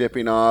kind of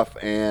dipping off,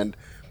 and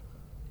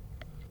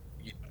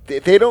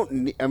they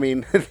don't. I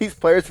mean, these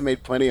players have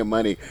made plenty of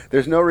money.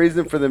 There's no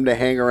reason for them to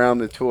hang around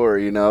the tour.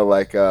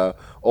 Like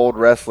old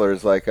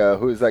wrestlers, like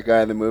who's that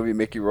guy in the movie,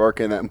 Mickey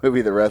Rourke in that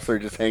movie, The Wrestler,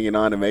 just hanging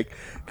on to make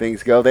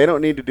things go. They don't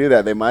need to do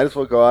that. They might as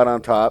well go out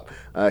on top.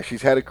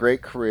 She's had a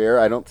great career.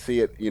 I don't see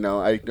it.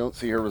 I don't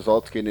see her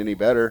results getting any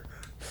better.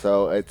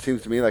 So it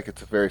seems to me like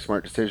it's a very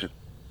smart decision.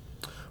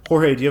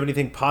 Jorge, do you have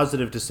anything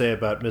positive to say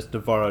about Miss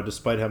Navarro,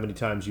 despite how many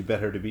times you bet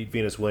her to beat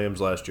Venus Williams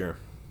last year?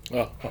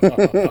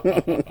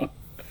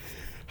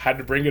 Had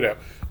to bring it up.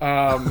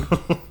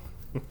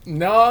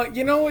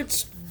 No,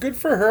 it's good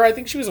for her. I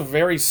think she was a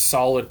very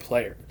solid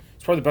player.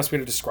 It's probably the best way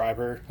to describe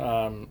her.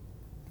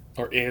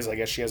 Or is, I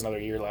guess she has another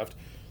year left.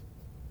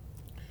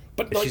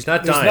 But she's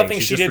not dying.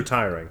 She's just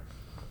retiring.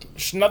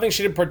 Nothing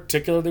she did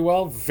particularly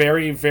well.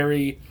 Very,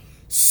 very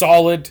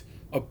solid,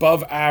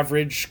 above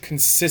average,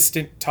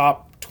 consistent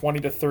top 20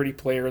 to 30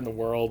 player in the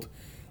world.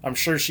 I'm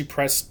sure she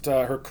pressed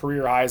her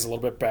career highs a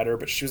little bit better,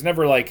 but she was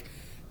never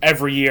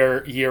every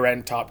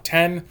year-end top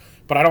 10.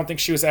 But I don't think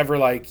she was ever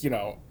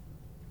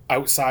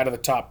outside of the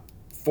top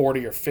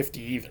 40 or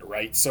 50 either,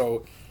 right?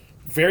 So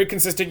very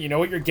consistent. You know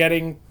what you're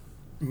getting.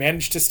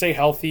 Managed to stay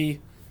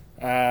healthy.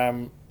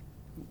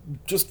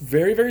 Just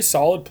very, very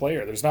solid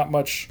player. There's not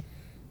much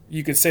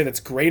you could say that's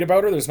great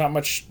about her. There's not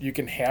much you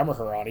can hammer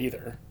her on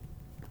either.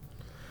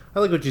 I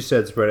like what you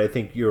said, Spread. I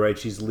think you're right.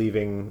 She's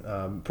leaving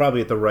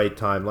probably at the right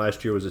time.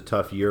 Last year was a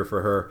tough year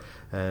for her,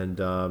 and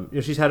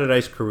she's had a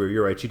nice career.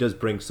 You're right. She does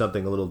bring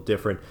something a little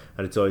different,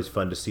 and it's always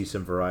fun to see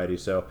some variety.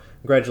 So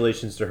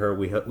congratulations to her.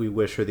 We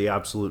wish her the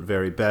absolute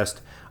very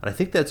best. And I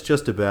think that's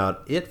just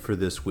about it for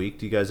this week.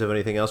 Do you guys have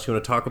anything else you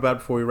want to talk about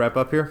before we wrap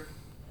up here?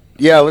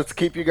 Yeah, let's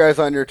keep you guys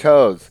on your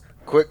toes.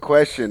 Quick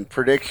question,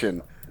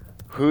 prediction.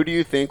 Who do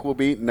you think will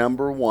be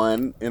number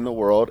 1 in the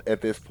world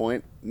at this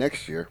point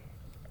next year?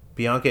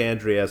 Bianca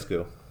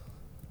Andreescu.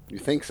 You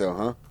think so,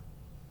 huh?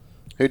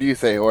 Who do you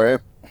say, Jorge?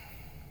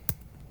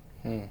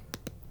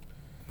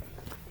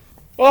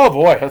 Oh,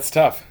 boy, that's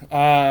tough.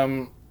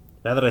 Now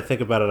that I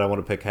think about it, I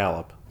want to pick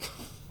Halep.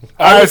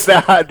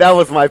 That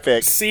was my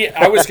pick. See,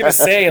 I was going to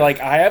say,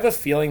 I have a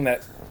feeling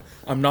that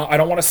I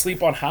don't want to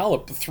sleep on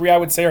Halep. The 3 I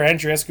would say are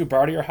Andreescu,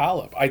 Barty, or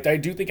Halep. I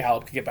do think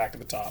Halep could get back to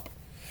the top.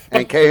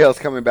 And Cahill's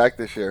coming back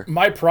this year.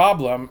 My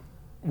problem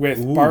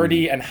with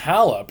Barty and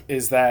Halep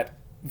is that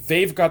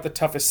they've got the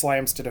toughest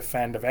slams to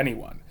defend of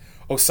anyone.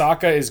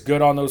 Osaka is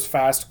good on those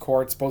fast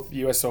courts, both the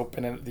U.S.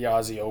 Open and the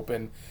Aussie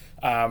Open.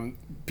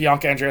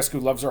 Bianca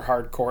Andreescu loves her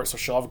hard court, so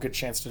she'll have a good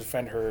chance to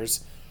defend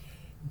hers.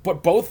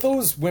 But both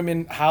those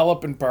women,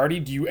 Halep and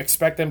Barty, do you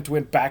expect them to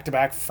win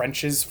back-to-back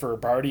Frenches for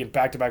Barty and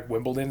back-to-back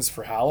Wimbledons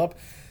for Halep?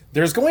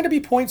 There's going to be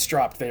points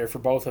dropped there for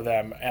both of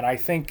them, and I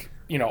think,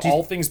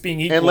 all things being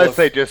equal... Unless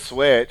they just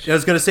switch. I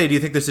was going to say, do you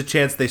think there's a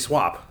chance they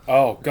swap?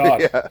 Oh, God.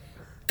 Yeah.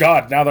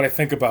 God, now that I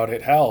think about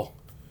it, hell...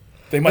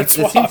 They might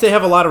swap. It seems they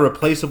have a lot of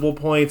replaceable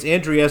points.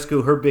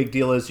 Andreescu, her big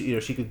deal is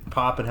she could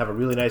pop and have a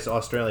really nice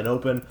Australian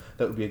Open.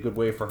 That would be a good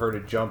way for her to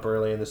jump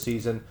early in the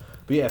season.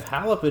 But yeah, if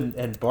Halep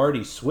and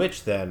Barty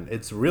switch, then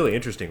it's a really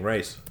interesting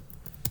race.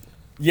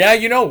 Yeah,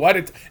 you know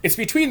what? It's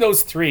between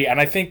those 3,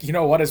 and I think,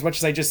 as much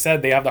as I just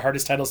said they have the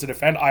hardest titles to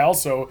defend, I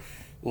also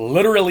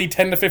literally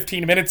 10 to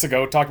 15 minutes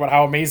ago talked about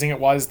how amazing it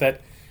was that,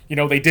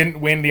 they didn't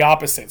win the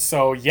opposite.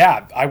 So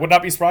yeah, I would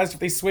not be surprised if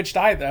they swapped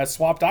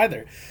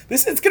either.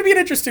 It's going to be an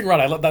interesting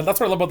run. That's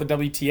what I love about the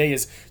WTA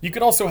is you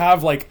could also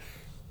have like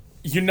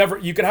you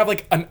could have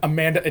like an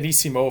Amanda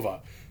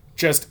Anisimova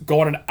just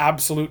go on an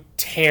absolute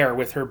tear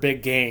with her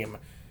big game.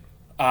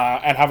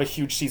 And have a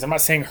huge season. I'm not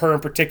saying her in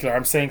particular.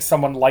 I'm saying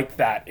someone like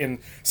that.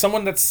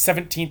 Someone that's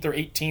 17th or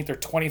 18th or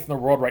 20th in the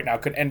world right now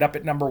could end up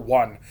at number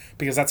 1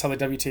 because that's how the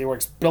WTA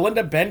works.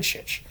 Belinda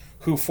Bencic,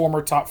 who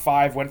former top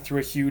 5, went through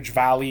a huge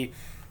valley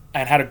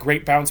and had a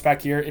great bounce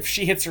back year. If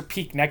she hits her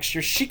peak next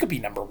year, she could be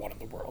number 1 in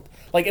the world.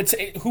 Like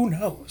who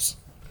knows?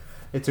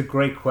 It's a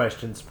great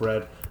question,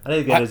 Spread.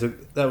 I think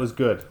that was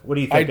good. What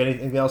do you think?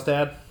 Anything else to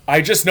add?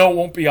 I just know it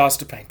won't be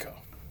Ostapenko.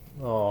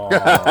 Oh,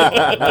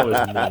 that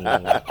was mean.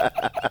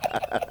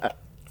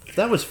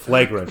 That was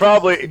flagrant.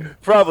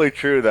 Probably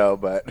true though,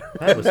 but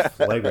that was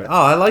flagrant.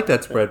 Oh, I like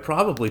that, Spread.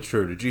 Probably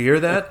true. Did you hear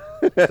that?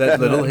 That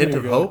little hint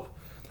of hope.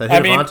 That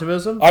hint of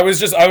optimism. I was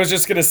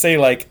just gonna say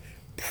like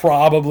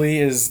probably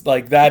is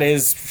like that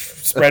is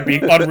Spread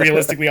being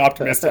unrealistically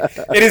optimistic.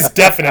 It is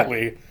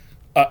definitely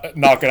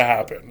not gonna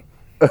happen.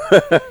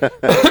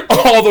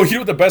 Although you know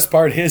what the best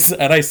part is,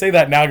 and I say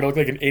that now, I'm gonna look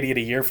like an idiot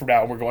a year from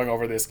now, and we're going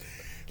over this.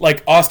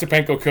 Like,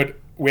 Ostapenko could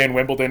win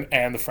Wimbledon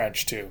and the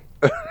French, too.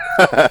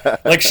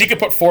 Like, she could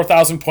put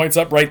 4,000 points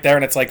up right there,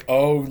 and it's like,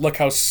 oh, look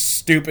how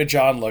stupid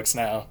John looks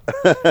now.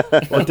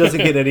 Well, it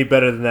doesn't get any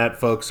better than that,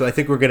 folks. So I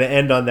think we're going to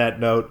end on that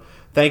note.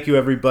 Thank you,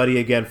 everybody,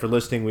 again, for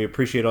listening. We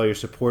appreciate all your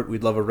support.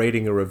 We'd love a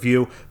rating, a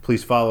review.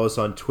 Please follow us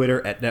on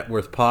Twitter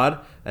 @NetworthPod,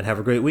 and have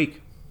a great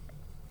week.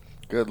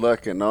 Good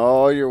luck in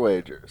all your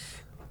wagers.